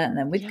sunset, and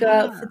then we'd go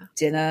out for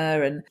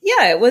dinner. And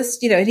it was,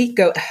 and he'd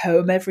go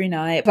home every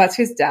night back to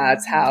his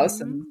dad's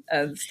house and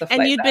stuff like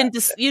that. And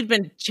you'd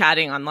been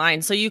chatting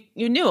online, so you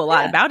knew a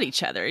lot about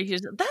each other.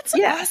 That's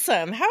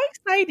awesome. How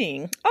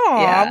exciting.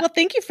 Oh, well,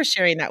 thank you for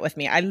sharing that with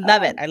me. I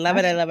love it. I love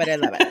it. I love it. I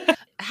love it.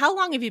 How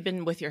long have you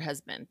been with your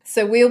husband?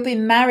 So we'll be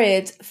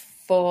married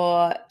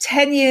for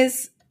 10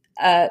 years.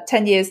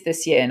 10 years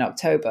this year in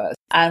October,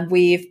 and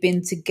we've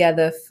been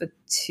together for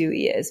 2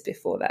 years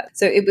before that.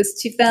 So it was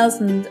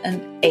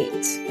 2008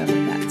 when we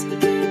met.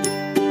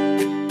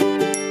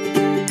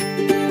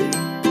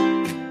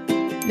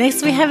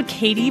 Next, we have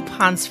Katie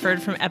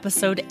Ponsford from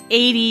episode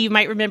 80. You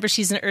might remember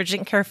she's an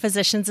urgent care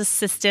physician's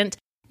assistant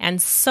and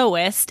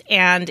sewist.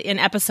 And in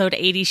episode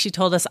 80, she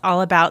told us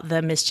all about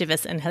the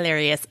mischievous and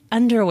hilarious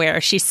underwear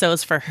she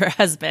sews for her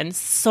husband.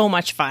 So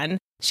much fun.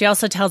 She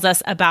also tells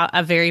us about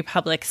a very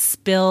public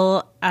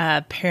spill,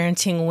 a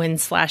parenting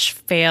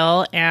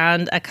win/fail,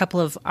 and a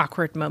couple of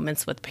awkward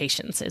moments with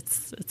patients.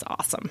 It's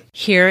awesome.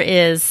 Here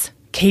is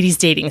Katie's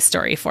dating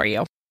story for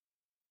you.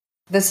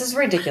 This is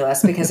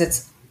ridiculous because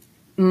it's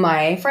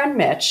my friend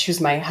Mitch, who's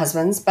my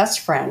husband's best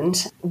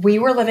friend. We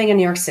were living in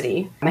New York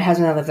City. My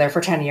husband had lived there for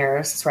 10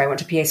 years. That's where I went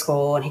to PA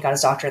school, and he got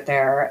his doctorate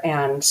there.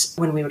 And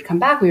when we would come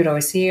back, we would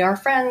always see our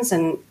friends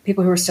and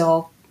people who were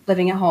still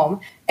living at home.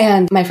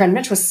 And my friend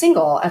Mitch was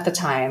single at the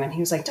time. And he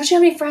was like, don't you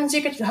have any friends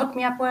you could hook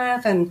me up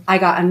with? And I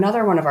got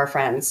another one of our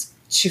friends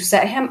to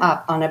set him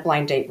up on a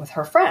blind date with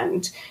her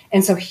friend.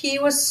 And so he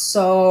was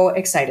so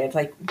excited.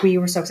 Like, we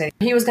were so excited.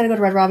 He was going to go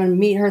to Red Robin,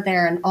 meet her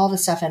there and all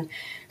this stuff. And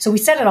so we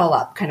set it all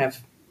up, kind of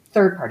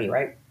third party,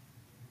 right?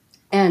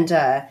 And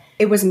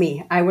it was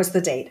me. I was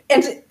the date.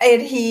 And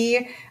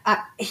he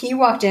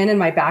walked in and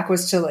my back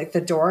was to like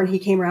the door, and he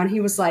came around.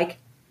 He was like,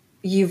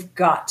 you've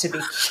got to be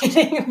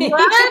kidding me.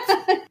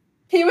 What?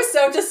 He was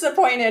so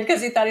disappointed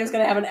because he thought he was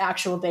going to have an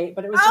actual date,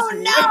 but it was just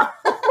me. No.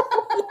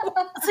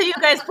 So you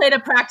guys played a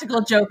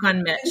practical joke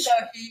on Mitch. So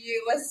he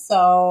was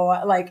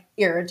so like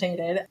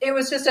irritated. It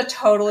was just a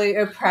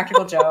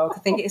practical joke. I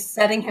think it's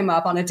setting him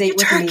up on a date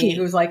with me,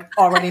 who's like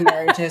already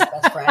married to his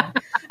best friend.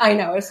 I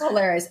know, it's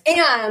hilarious.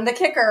 And the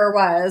kicker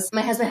was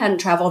my husband hadn't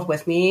traveled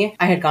with me.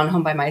 I had gone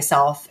home by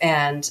myself,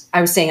 and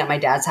I was staying at my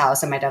dad's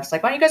house, and my dad was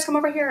like, why don't you guys come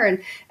over here?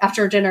 And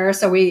after dinner,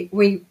 so we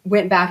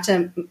went back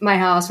to my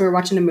house. We were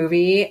watching a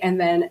movie,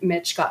 and then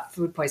Mitch got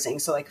food poisoning.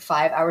 So like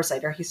 5 hours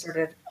later, he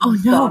started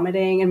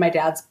vomiting in my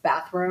dad's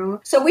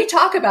bathroom. So we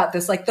talk about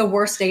this, like the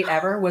worst date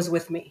ever was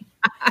with me.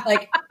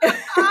 Like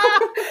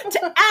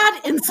to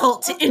add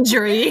insult to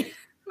injury.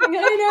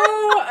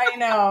 I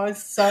know.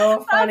 It's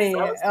so funny.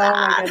 So oh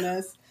my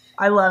goodness.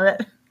 I love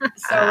it.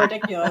 So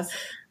ridiculous.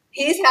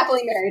 He's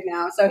happily married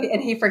now,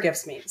 and he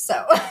forgives me.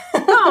 So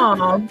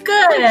oh,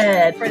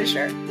 good. Pretty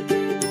sure.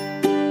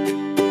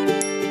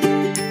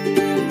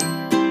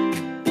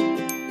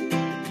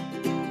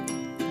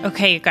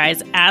 Okay, you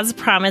guys, as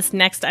promised,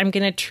 next I'm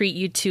going to treat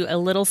you to a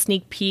little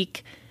sneak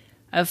peek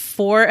of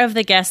 4 of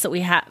the guests that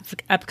we have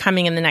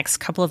upcoming in the next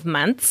couple of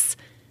months,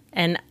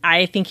 and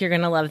I think you're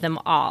going to love them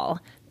all.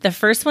 The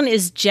first one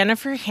is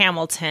Jennifer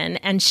Hamilton,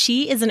 and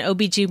she is an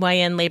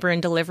OBGYN labor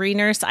and delivery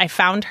nurse. I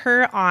found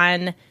her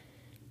on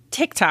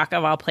TikTok,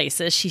 of all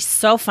places. She's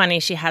so funny.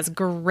 She has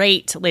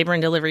great labor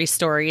and delivery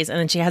stories, and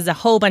then she has a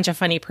whole bunch of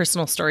funny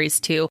personal stories,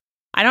 too.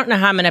 I don't know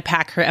how I'm going to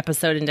pack her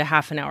episode into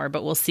half an hour,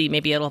 but we'll see.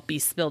 Maybe it'll be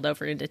spilled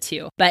over into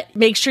 2. But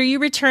make sure you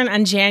return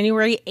on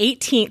January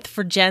 18th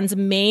for Jen's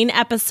main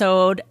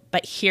episode.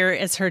 But here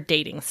is her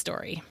dating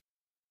story.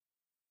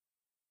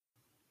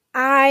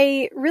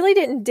 I really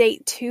didn't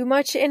date too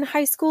much in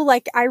high school.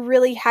 Like, I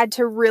really had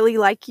to really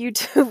like you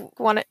to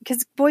want it,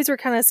 because boys were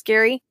kind of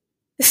scary.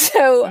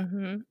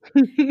 So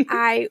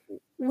I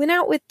went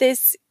out with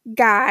this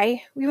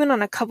guy. We went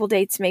on a couple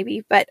dates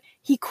maybe, but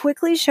he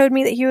quickly showed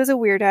me that he was a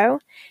weirdo.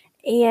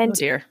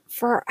 And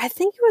for, I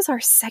think it was our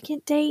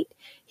second date,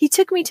 he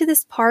took me to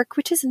this park,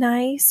 which is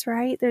nice,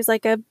 right? There's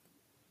like a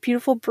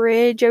beautiful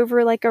bridge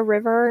over like a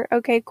river.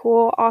 Okay,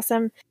 cool.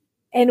 Awesome.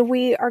 And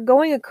we are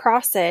going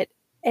across it,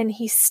 and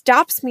he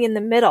stops me in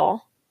the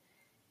middle,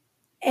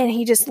 and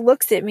he just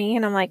looks at me,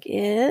 and I'm like,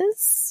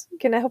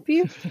 can I help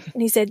you?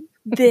 And he said,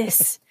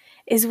 this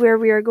is where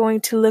we are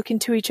going to look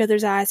into each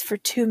other's eyes for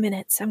 2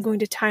 minutes. I'm going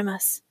to time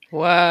us.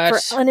 What?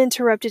 For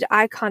uninterrupted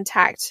eye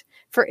contact,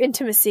 for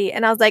intimacy.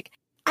 And I was like,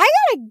 I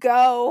gotta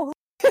go.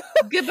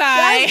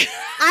 Goodbye.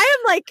 I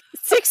am like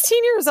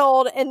 16 years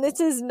old, and this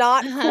is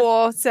not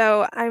cool.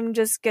 So I'm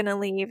just gonna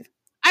leave.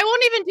 I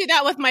won't even do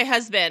that with my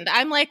husband.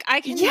 I'm like,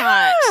 I cannot.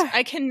 Yeah.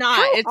 I cannot.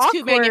 How It's awkward.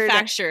 too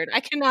manufactured. I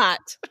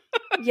cannot.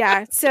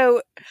 Yeah.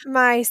 So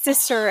my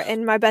sister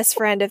and my best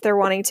friend, if they're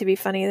wanting to be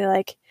funny, they're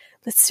like,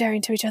 let's stare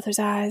into each other's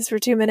eyes for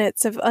 2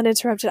 minutes of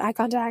uninterrupted eye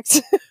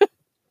contact.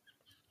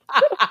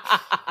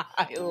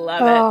 I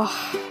love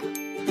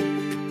it.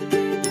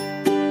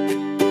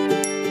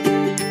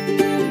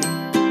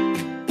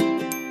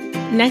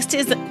 Next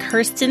is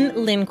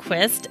Kirsten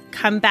Lindquist.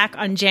 Come back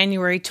on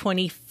January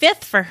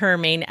 25th for her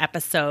main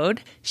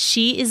episode.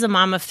 She is a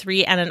mom of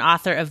 3 and an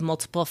author of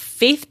multiple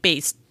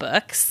faith-based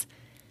books.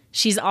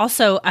 She's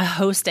also a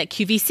host at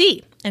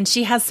QVC, and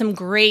she has some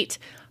great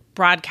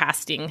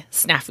broadcasting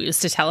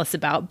snafus to tell us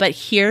about. But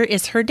here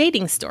is her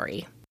dating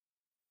story.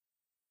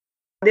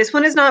 This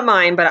one is not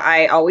mine, but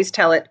I always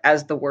tell it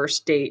as the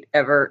worst date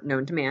ever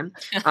known to man.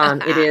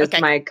 It is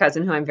my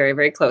cousin who I'm very,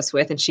 very close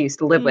with, and she used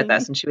to live with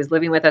us, and she was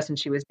living with us, and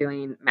she was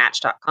doing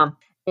Match.com.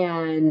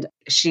 And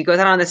she goes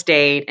out on this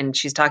date, and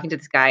she's talking to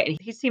this guy, and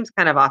he seems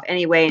kind of off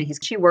anyway, and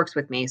she works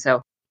with me,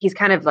 so he's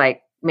kind of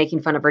like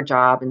making fun of her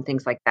job and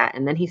things like that.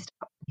 And then he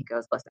stops, and he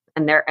goes, listen,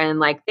 and they're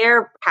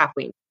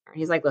halfway.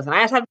 He's like, listen,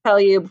 I just have to tell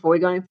you before we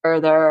go any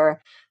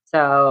further.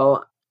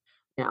 So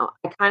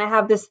I kind of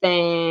have this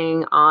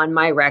thing on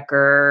my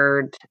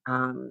record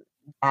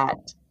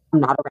that I'm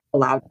not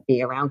allowed to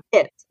be around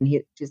kids. And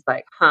she's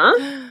like,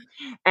 huh?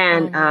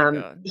 And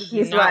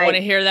he's like, I want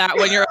to hear that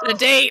when you're on a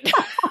date.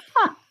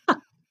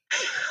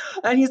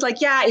 And he's like,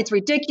 yeah, it's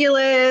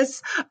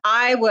ridiculous.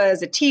 I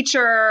was a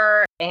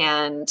teacher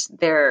and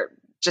there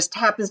just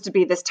happens to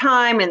be this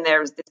time and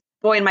there's this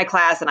boy in my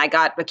class and I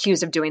got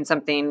accused of doing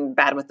something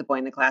bad with the boy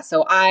in the class.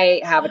 So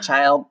I have a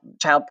child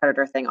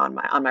predator thing on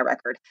my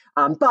record.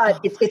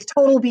 But it's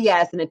total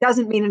BS and it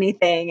doesn't mean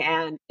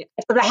anything.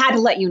 But I had to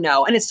let you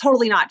know. And it's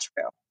totally not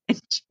true. And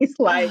she's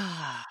like,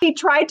 he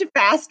tried to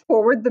fast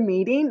forward the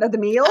meal,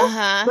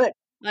 but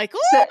like,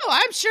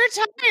 I'm sure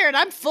tired.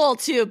 I'm full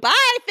too.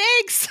 Bye.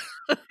 Thanks.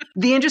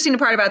 The interesting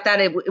part about that,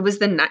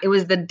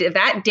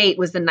 that date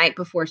was the night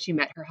before she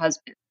met her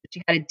husband.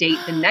 She had a date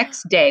the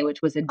next day,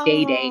 which was a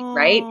day date,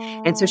 right?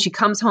 And so she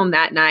comes home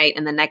that night,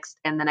 and the next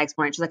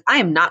morning, she's like, "I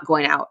am not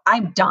going out.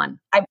 I'm done.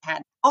 I've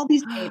had all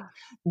these dates.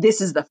 This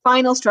is the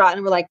final straw."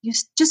 And we're like, "You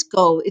just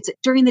go. It's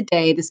during the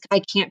day. This guy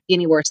can't be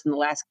any worse than the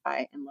last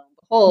guy." And lo and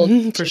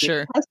behold, for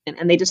sure, husband,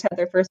 and they just had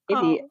their first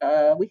baby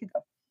a week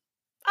ago.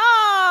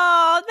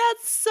 Oh,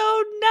 that's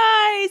so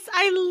nice.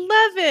 I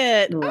love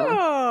it. Yeah.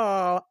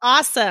 Oh,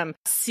 awesome.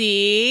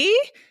 See,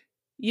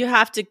 you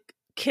have to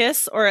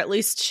kiss or at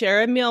least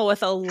share a meal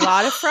with a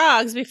lot of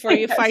frogs before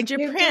you find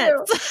your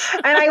prince.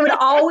 And I would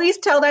always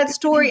tell that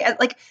story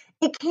like,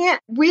 it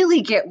can't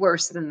really get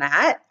worse than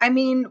that. I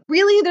mean,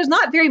 really, there's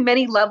not very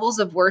many levels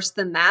of worse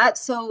than that.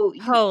 So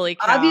you holy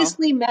cow.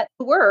 Obviously met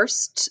the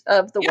worst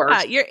of the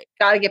worst. You're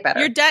got to get better.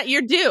 You're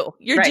due.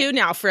 You're due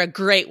now for a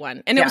great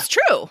one. And it was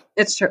true.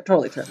 It's true.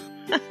 Totally true.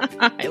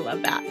 I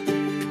love that.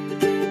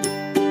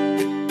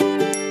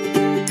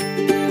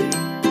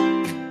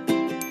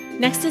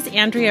 Next is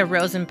Andrea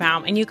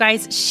Rosenbaum. And you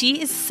guys,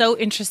 she is so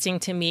interesting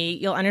to me.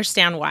 You'll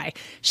understand why.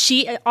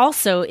 She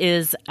also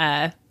is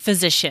a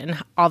physician,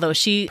 although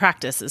she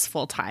practices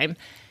full-time.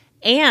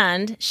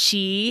 And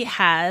she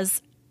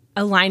has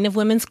a line of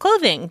women's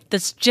clothing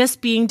that's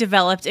just being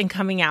developed and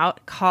coming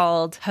out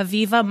called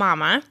Haviva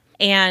Mama.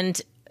 And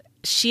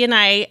she and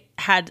I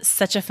had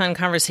such a fun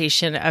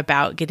conversation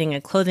about getting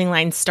a clothing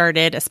line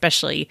started,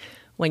 especially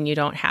when you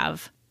don't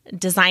have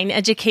design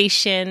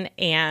education,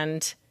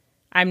 and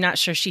I'm not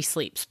sure she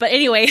sleeps. But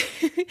anyway,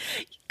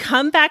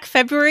 come back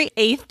February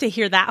 8th to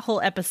hear that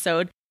whole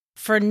episode.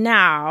 For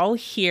now,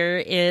 here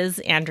is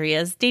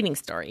Andrea's dating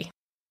story.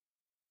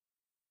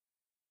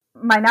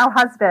 My now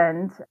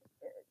husband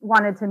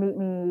wanted to meet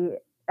me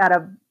at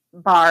a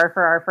bar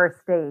for our first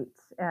date.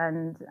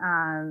 And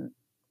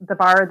the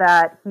bar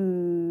that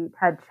he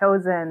had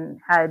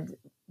chosen had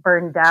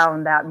burned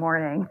down that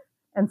morning.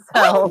 And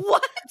so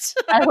what?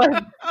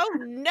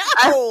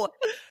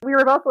 We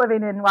were both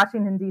living in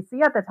Washington,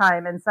 D.C. at the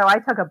time. And so I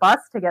took a bus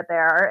to get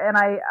there. And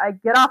I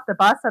get off the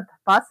bus at the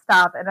bus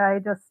stop and I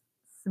just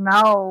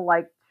smell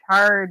like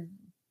charred,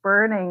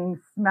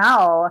 burning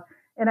smell.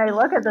 And I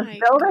look at this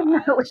building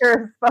that we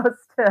were supposed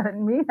to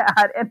meet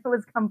at, and it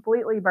was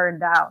completely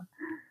burned down.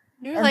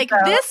 You're like,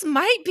 this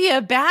might be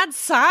a bad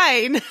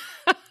sign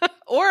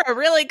or a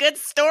really good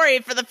story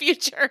for the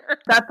future.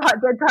 That thought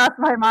did cross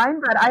my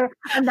mind, but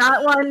I'm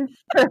not one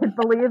to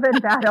believe in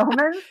bad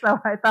omens. So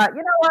I thought,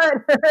 you know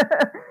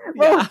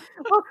what?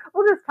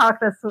 we'll just talk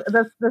this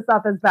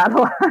up as bad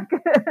luck.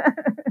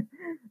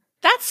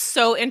 That's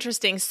so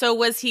interesting. So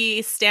was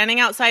he standing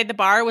outside the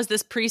bar? Was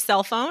this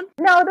pre-cell phone?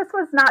 No, this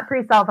was not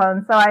pre-cell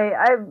phone. So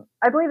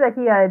I believe that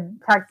he had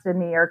texted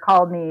me or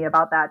called me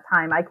about that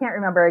time. I can't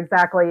remember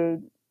exactly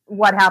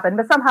what happened,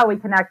 but somehow we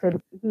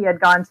connected. He had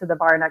gone to the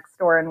bar next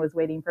door and was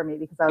waiting for me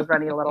because I was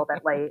running a little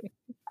bit late.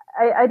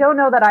 I don't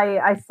know that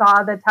I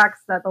saw the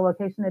text that the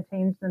location had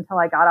changed until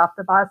I got off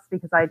the bus,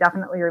 because I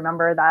definitely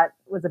remember that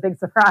was a big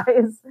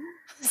surprise.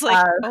 It's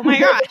like, oh my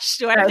gosh,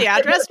 do I have the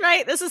address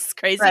right? This is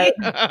crazy. Right.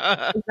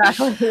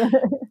 Exactly.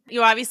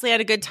 You obviously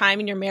had a good time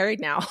and you're married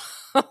now.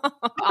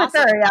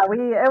 Awesome. Sure, yeah.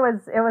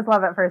 It was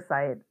love at first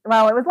sight.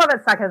 Well, it was love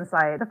at second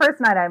sight. The first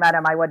night I met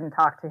him, I wouldn't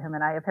talk to him,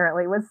 and I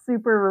apparently was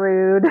super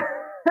rude.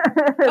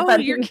 Oh,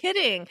 you're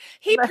kidding.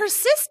 He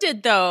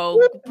persisted,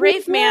 though.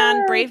 Brave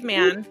man.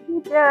 He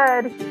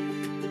did.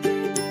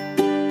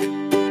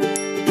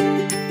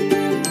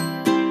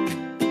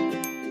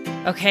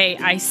 Okay,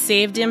 I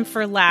saved him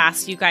for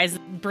last. You guys,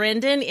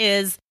 Brendan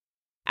is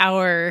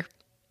our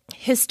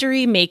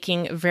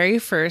history-making very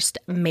first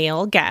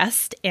male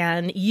guest,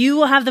 and you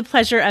will have the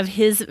pleasure of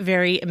his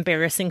very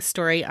embarrassing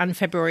story on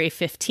February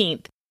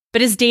 15th.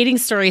 But his dating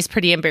story is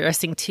pretty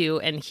embarrassing, too,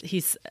 and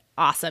he's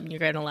awesome. You're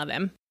going to love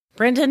him.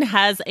 Brendan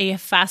has a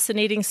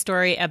fascinating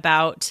story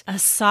about a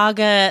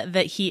saga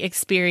that he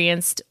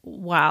experienced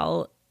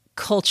while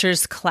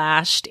cultures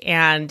clashed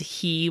and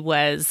he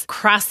was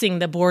crossing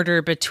the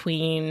border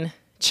between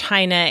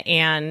China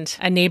and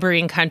a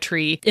neighboring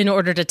country in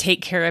order to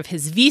take care of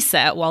his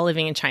visa while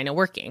living in China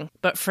working.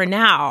 But for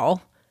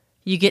now,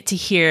 you get to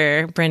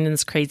hear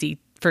Brendan's crazy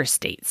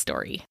first date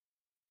story.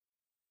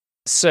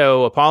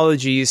 So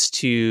apologies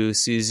to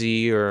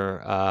Susie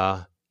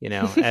or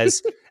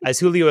as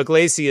Julio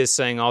Iglesias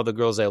sang, all the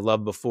girls I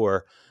loved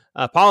before.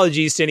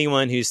 Apologies to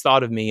anyone who's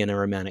thought of me in a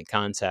romantic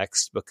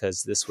context,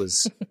 because this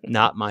was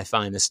not my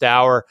finest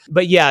hour.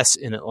 But yes,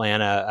 in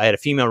Atlanta, I had a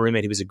female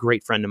roommate who was a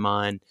great friend of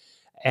mine.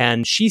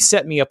 And she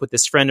set me up with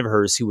this friend of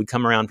hers who would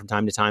come around from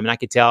time to time. And I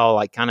could tell,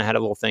 like, kind of had a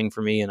little thing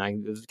for me, and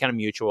it was kind of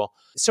mutual.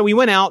 So we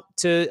went out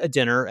to a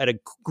dinner at a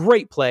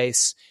great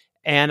place.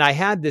 And I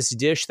had this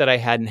dish that I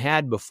hadn't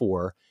had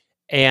before.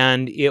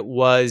 And it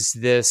was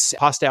this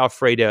pasta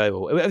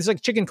Alfredo. It was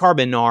like chicken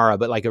carbonara,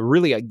 but like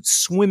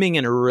swimming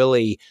in a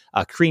really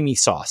creamy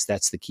sauce.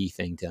 That's the key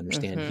thing to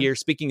understand here.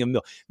 Speaking of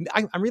milk,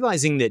 I'm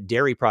realizing that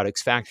dairy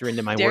products factor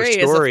into my more stories.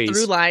 Dairy is a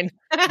through line.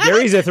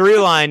 Dairy is a through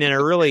line and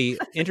a really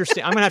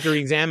interesting. I'm going to have to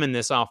re-examine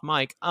this off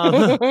mic.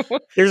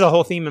 There's a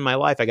whole theme in my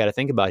life I got to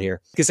think about here,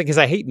 because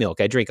I hate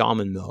milk. I drink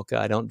almond milk.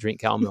 I don't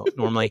drink cow milk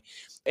normally.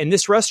 And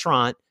this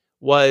restaurant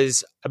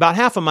was about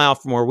half a mile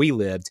from where we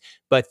lived.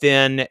 But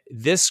then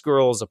this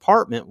girl's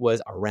apartment was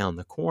around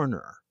the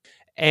corner.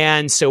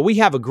 And so we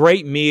have a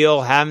great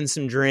meal, having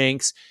some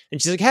drinks.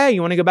 And she's like, hey, you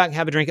want to go back and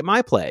have a drink at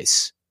my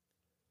place?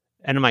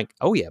 And I'm like,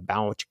 oh yeah,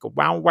 bow, chicka,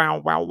 wow, wow,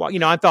 wow, wow.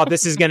 I thought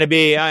this is going to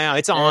be,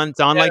 it's on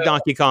like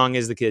Donkey Kong,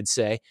 as the kids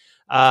say.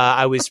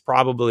 I was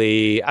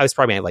probably in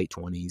my late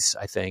 20s,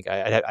 I think.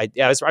 I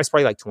was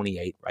probably like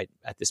 28 right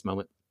at this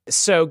moment.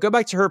 So go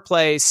back to her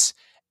place.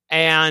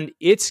 And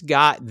it's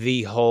got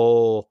the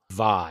whole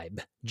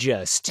vibe.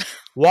 Just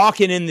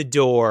walking in the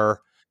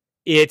door,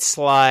 it's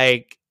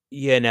like,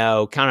 kind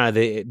of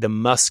the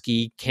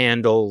musky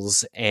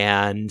candles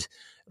and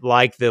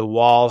like the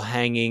wall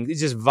hanging. It's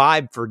just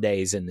vibe for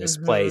days in this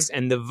place.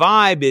 And the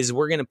vibe is,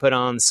 we're going to put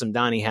on some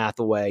Donny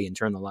Hathaway and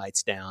turn the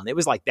lights down. It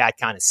was like that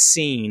kind of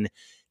scene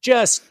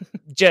just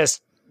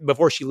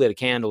before she lit a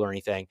candle or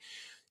anything.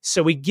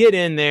 So we get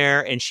in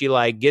there and she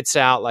like gets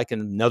out like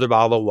another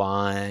bottle of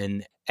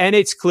wine. And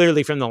it's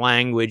clearly from the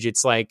language.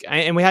 It's like,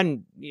 and we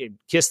hadn't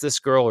kissed this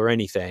girl or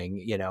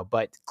anything,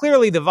 but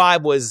clearly the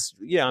vibe was,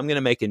 I'm going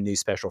to make a new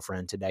special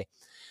friend today.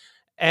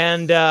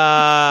 And,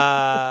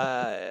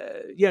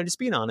 just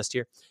being honest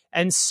here.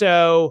 And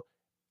so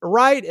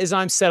right as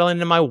I'm settling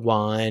into my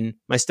wine,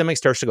 my stomach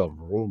starts to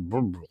go,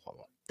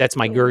 that's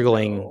my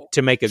gurgling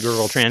to make a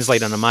gurgle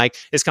translate on the mic.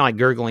 It's kind of like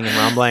gurgling and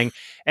rumbling.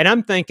 And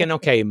I'm thinking,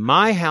 okay,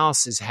 my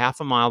house is half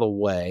a mile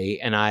away.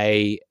 And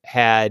I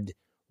had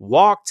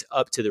walked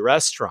up to the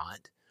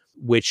restaurant,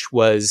 which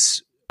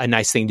was a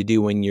nice thing to do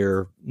when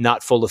you're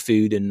not full of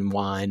food and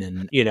wine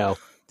and,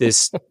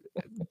 this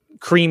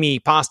creamy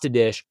pasta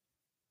dish.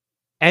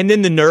 And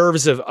then the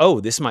nerves of,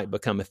 this might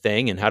become a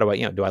thing. And how do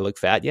I, do I look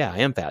fat? Yeah, I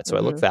am fat. So I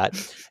look fat.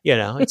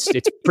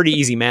 It's pretty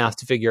easy math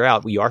to figure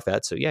out. Well, you are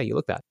fat. So yeah, you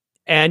look fat.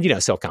 And,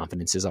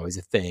 self-confidence is always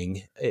a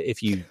thing.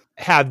 If you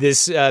have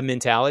this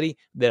mentality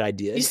that I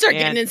did. You start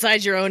getting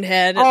inside your own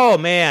head. Oh,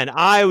 man,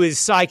 I was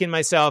psyching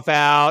myself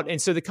out.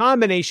 And so the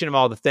combination of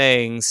all the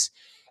things,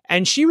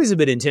 and she was a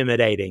bit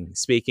intimidating,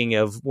 speaking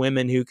of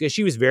women because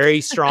she was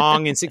very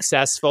strong and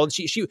successful.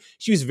 She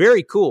was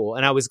very cool.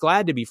 And I was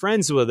glad to be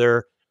friends with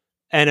her.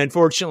 And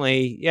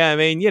unfortunately,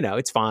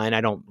 it's fine.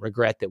 I don't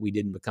regret that we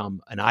didn't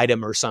become an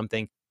item or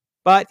something.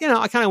 But,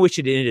 I kind of wish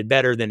it ended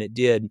better than it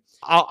did.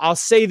 I'll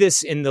say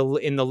this in the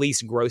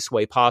least gross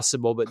way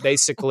possible, but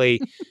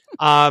basically,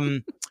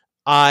 so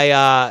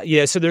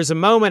there's a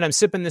moment I'm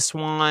sipping this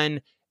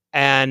wine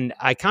and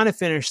I kind of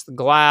finish the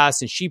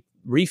glass and she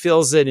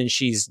refills it and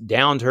she's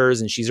downed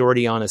hers and she's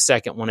already on a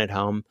second one at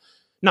home.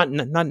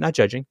 Not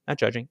judging.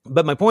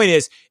 But my point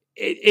is,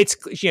 it's,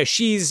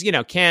 she's,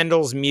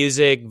 candles,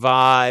 music,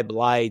 vibe,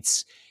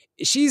 lights.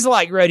 She's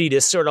like ready to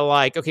sort of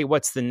like, okay,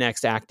 what's the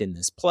next act in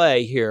this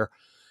play here?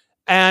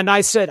 And I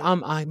said,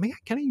 can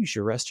I use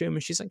your restroom?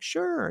 And she's like,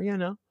 sure,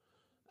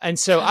 And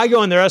so I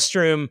go in the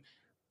restroom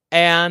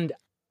and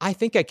I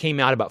think I came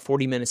out about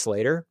 40 minutes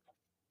later.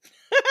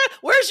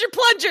 Where's your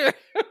plunger?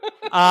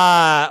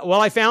 Well,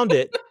 I found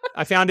it.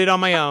 I found it on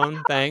my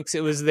own. Thanks.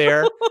 It was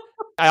there.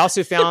 I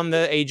also found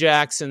the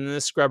Ajax and the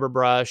scrubber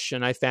brush,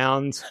 and I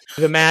found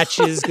the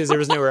matches because there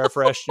was no air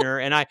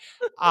freshener. And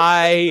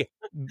I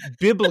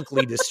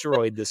biblically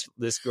destroyed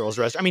this girl's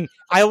restroom. I mean,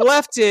 I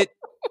left it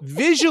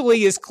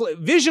visually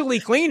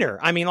cleaner.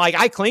 I mean, like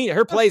I cleaned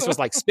her place was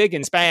like spick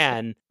and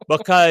span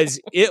because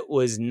it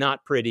was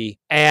not pretty.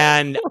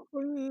 And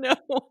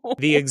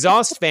the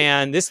exhaust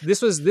fan,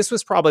 this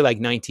was probably like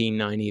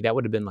 1990. That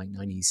would have been like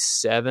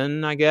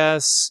 97, I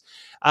guess.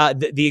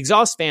 The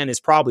exhaust fan is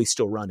probably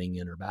still running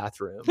in her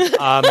bathroom.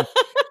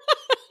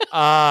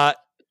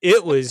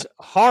 It was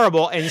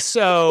horrible. And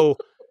so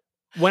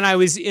when I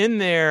was in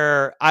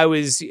there, I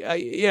was,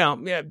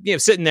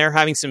 sitting there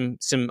having some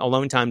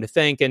alone time to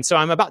think. And so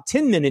I'm about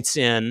 10 minutes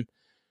in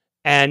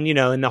and,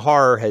 and the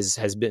horror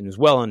has been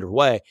well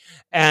underway.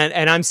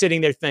 And I'm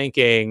sitting there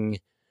thinking,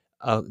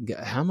 how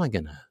am I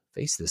going to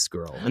face this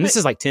girl? And this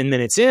is like 10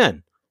 minutes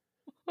in,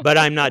 but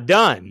I'm not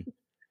done.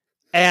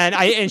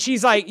 And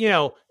she's like,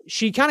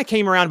 she kind of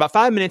came around about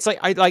 5 minutes. Like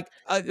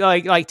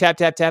tap,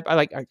 tap, tap. I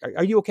like,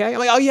 are you okay? I'm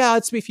like, oh yeah,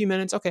 it's be a few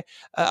minutes. Okay.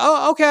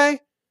 Okay.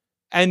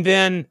 And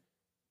then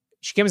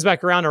she comes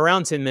back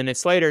around 10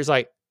 minutes later. Is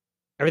like,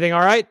 Everything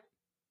all right?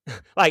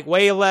 Like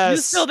way less.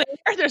 You still there?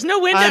 There's no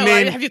window.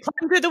 Have you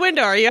climbed through the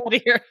window? Are you out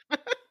of here?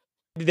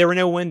 There were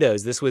no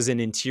windows. This was an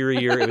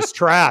interior. It was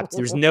trapped.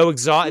 There was no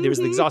exhaust. There was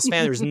the exhaust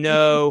fan. There was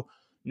no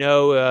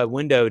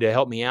window to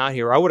help me out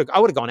here. I would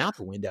have gone out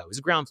the window. It was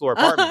a ground floor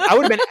apartment. I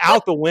would have been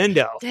out the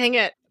window. Dang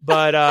it.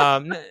 But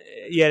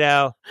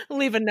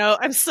leave a note.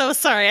 I'm so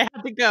sorry. I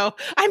had to go.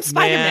 I'm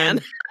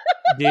Spider-Man.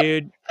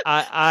 Dude,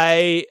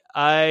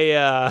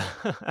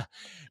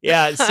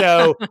 yeah.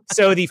 So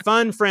the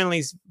fun,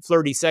 friendly,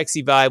 flirty,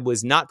 sexy vibe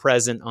was not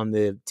present on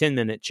the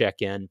 10-minute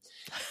check-in.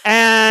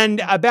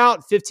 And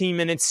about 15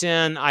 minutes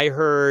in, I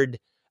heard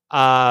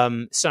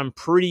some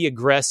pretty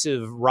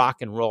aggressive rock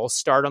and roll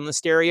start on the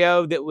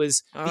stereo that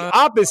was the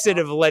opposite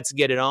of Let's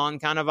Get It On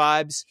kind of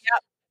vibes.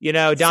 Yep. You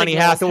know, Donny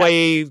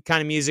Hathaway kind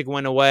of music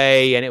went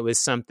away, and it was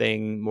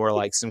something more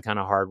like some kind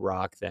of hard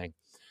rock thing.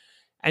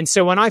 And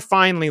so when I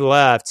finally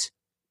left,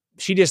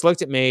 she just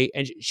looked at me,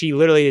 and she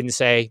literally didn't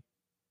say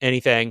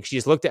anything. She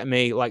just looked at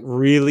me like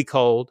really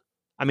cold.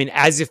 I mean,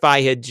 as if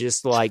I had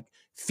just like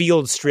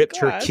field stripped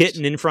her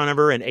kitten in front of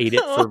her and ate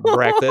it for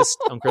breakfast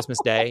on Christmas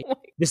Day.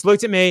 Just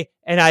looked at me,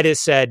 and I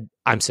just said,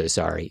 "I'm so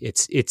sorry.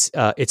 It's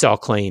all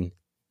clean."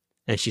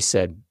 And she just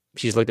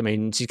looked at me,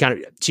 and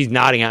she's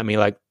nodding at me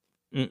like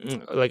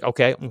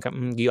okay,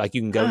 like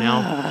you can go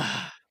now.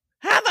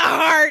 Have a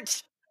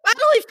heart.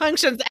 Bodily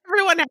functions.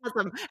 Everyone has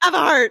them. Have a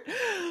heart.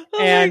 Oh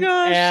my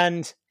gosh.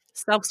 And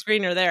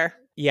self-screener there.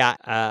 Yeah.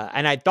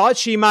 And I thought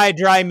she might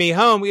drive me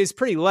home. It was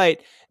pretty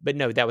late, but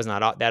no,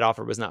 that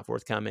offer was not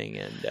forthcoming.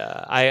 And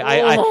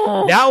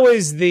that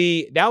was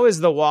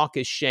the walk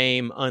of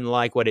shame,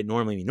 unlike what it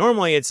normally means.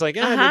 Normally it's like,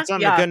 I did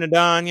something I couldn't have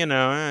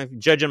done,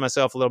 judging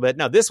myself a little bit.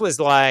 No, this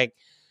was like,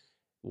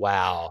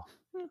 wow.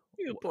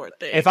 You poor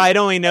thing. If I had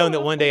only known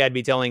that one day I'd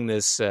be telling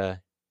this on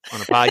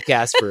a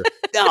podcast for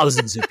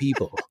thousands of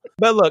people.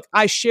 But look,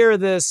 I share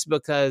this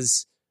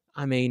because,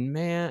 I mean,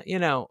 man,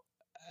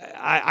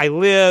 I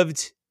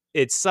lived,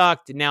 it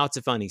sucked. Now it's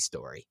a funny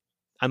story.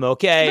 I'm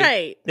okay.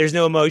 Right. There's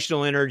no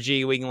emotional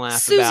energy. We can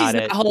laugh Susie's about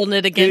it. Not holding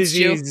it against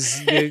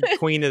Susie's the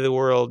queen of the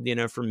world,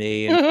 for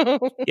me. And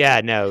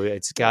no,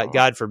 it's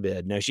God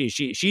forbid. No,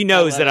 she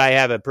knows that I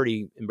have a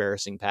pretty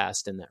embarrassing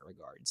past in that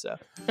regard. So,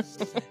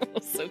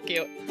 so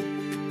cute.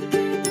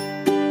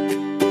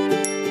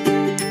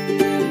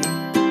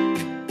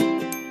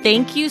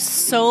 Thank you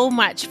so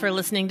much for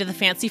listening to the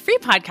Fancy Free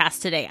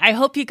podcast today. I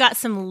hope you got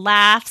some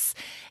laughs,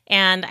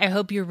 and I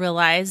hope you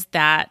realize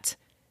that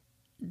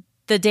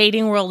the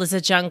dating world is a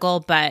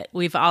jungle, but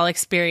we've all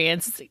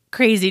experienced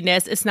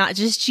craziness. It's not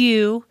just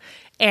you,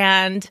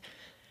 and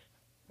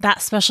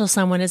that special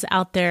someone is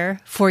out there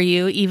for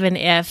you, even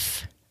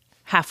if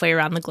halfway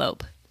around the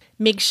globe.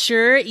 Make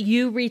sure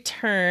you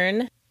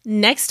return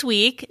next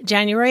week,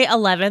 January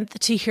 11th,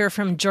 to hear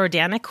from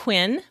Jordana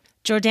Quinn.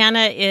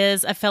 Jordana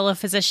is a fellow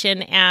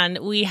physician, and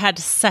we had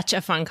such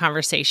a fun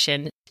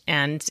conversation,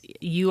 and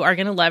you are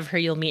going to love her.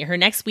 You'll meet her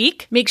next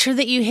week. Make sure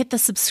that you hit the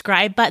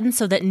subscribe button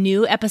so that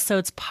new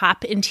episodes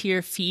pop into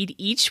your feed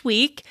each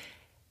week.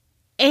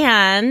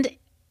 And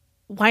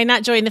why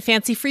not join the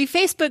Fancy Free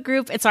Facebook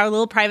group? It's our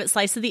little private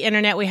slice of the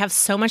internet. We have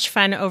so much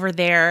fun over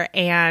there,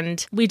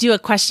 and we do a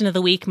question of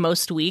the week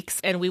most weeks,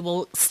 and we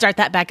will start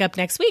that back up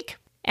next week.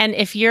 And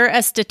if you're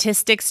a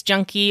statistics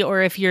junkie,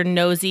 or if you're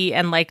nosy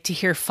and like to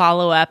hear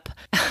follow-up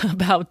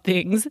about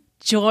things,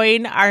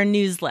 join our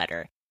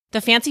newsletter.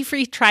 The Fancy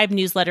Free Tribe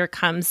newsletter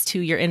comes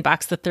to your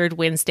inbox the third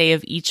Wednesday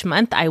of each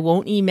month. I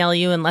won't email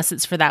you unless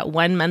it's for that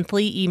one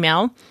monthly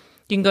email.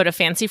 You can go to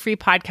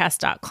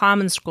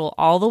fancyfreepodcast.com and scroll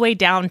all the way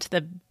down to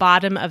the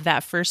bottom of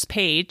that first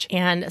page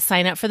and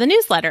sign up for the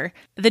newsletter.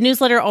 The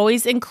newsletter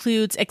always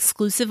includes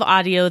exclusive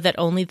audio that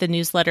only the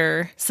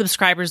newsletter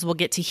subscribers will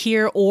get to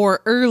hear, or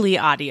early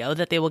audio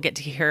that they will get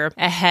to hear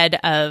ahead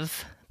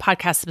of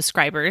podcast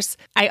subscribers.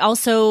 I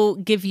also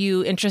give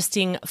you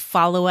interesting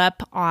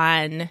follow-up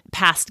on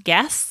past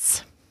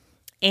guests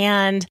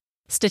and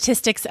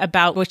statistics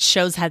about which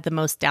shows had the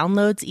most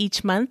downloads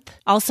each month.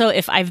 Also,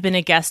 if I've been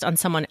a guest on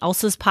someone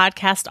else's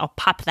podcast, I'll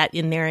pop that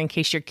in there in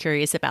case you're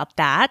curious about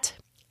that.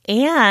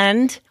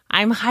 And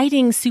I'm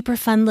hiding super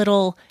fun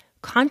little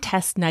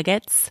contest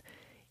nuggets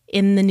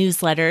in the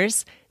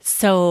newsletters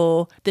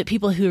so that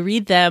people who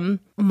read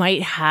them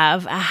might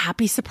have a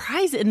happy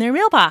surprise in their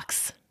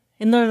mailbox,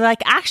 in their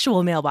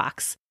actual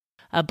mailbox.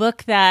 A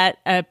book that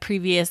a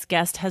previous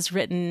guest has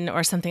written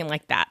or something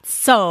like that.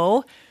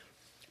 So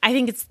I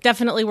think it's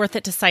definitely worth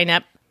it to sign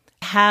up.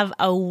 Have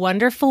a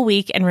wonderful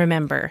week, and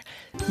remember,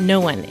 no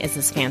one is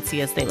as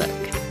fancy as they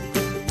look.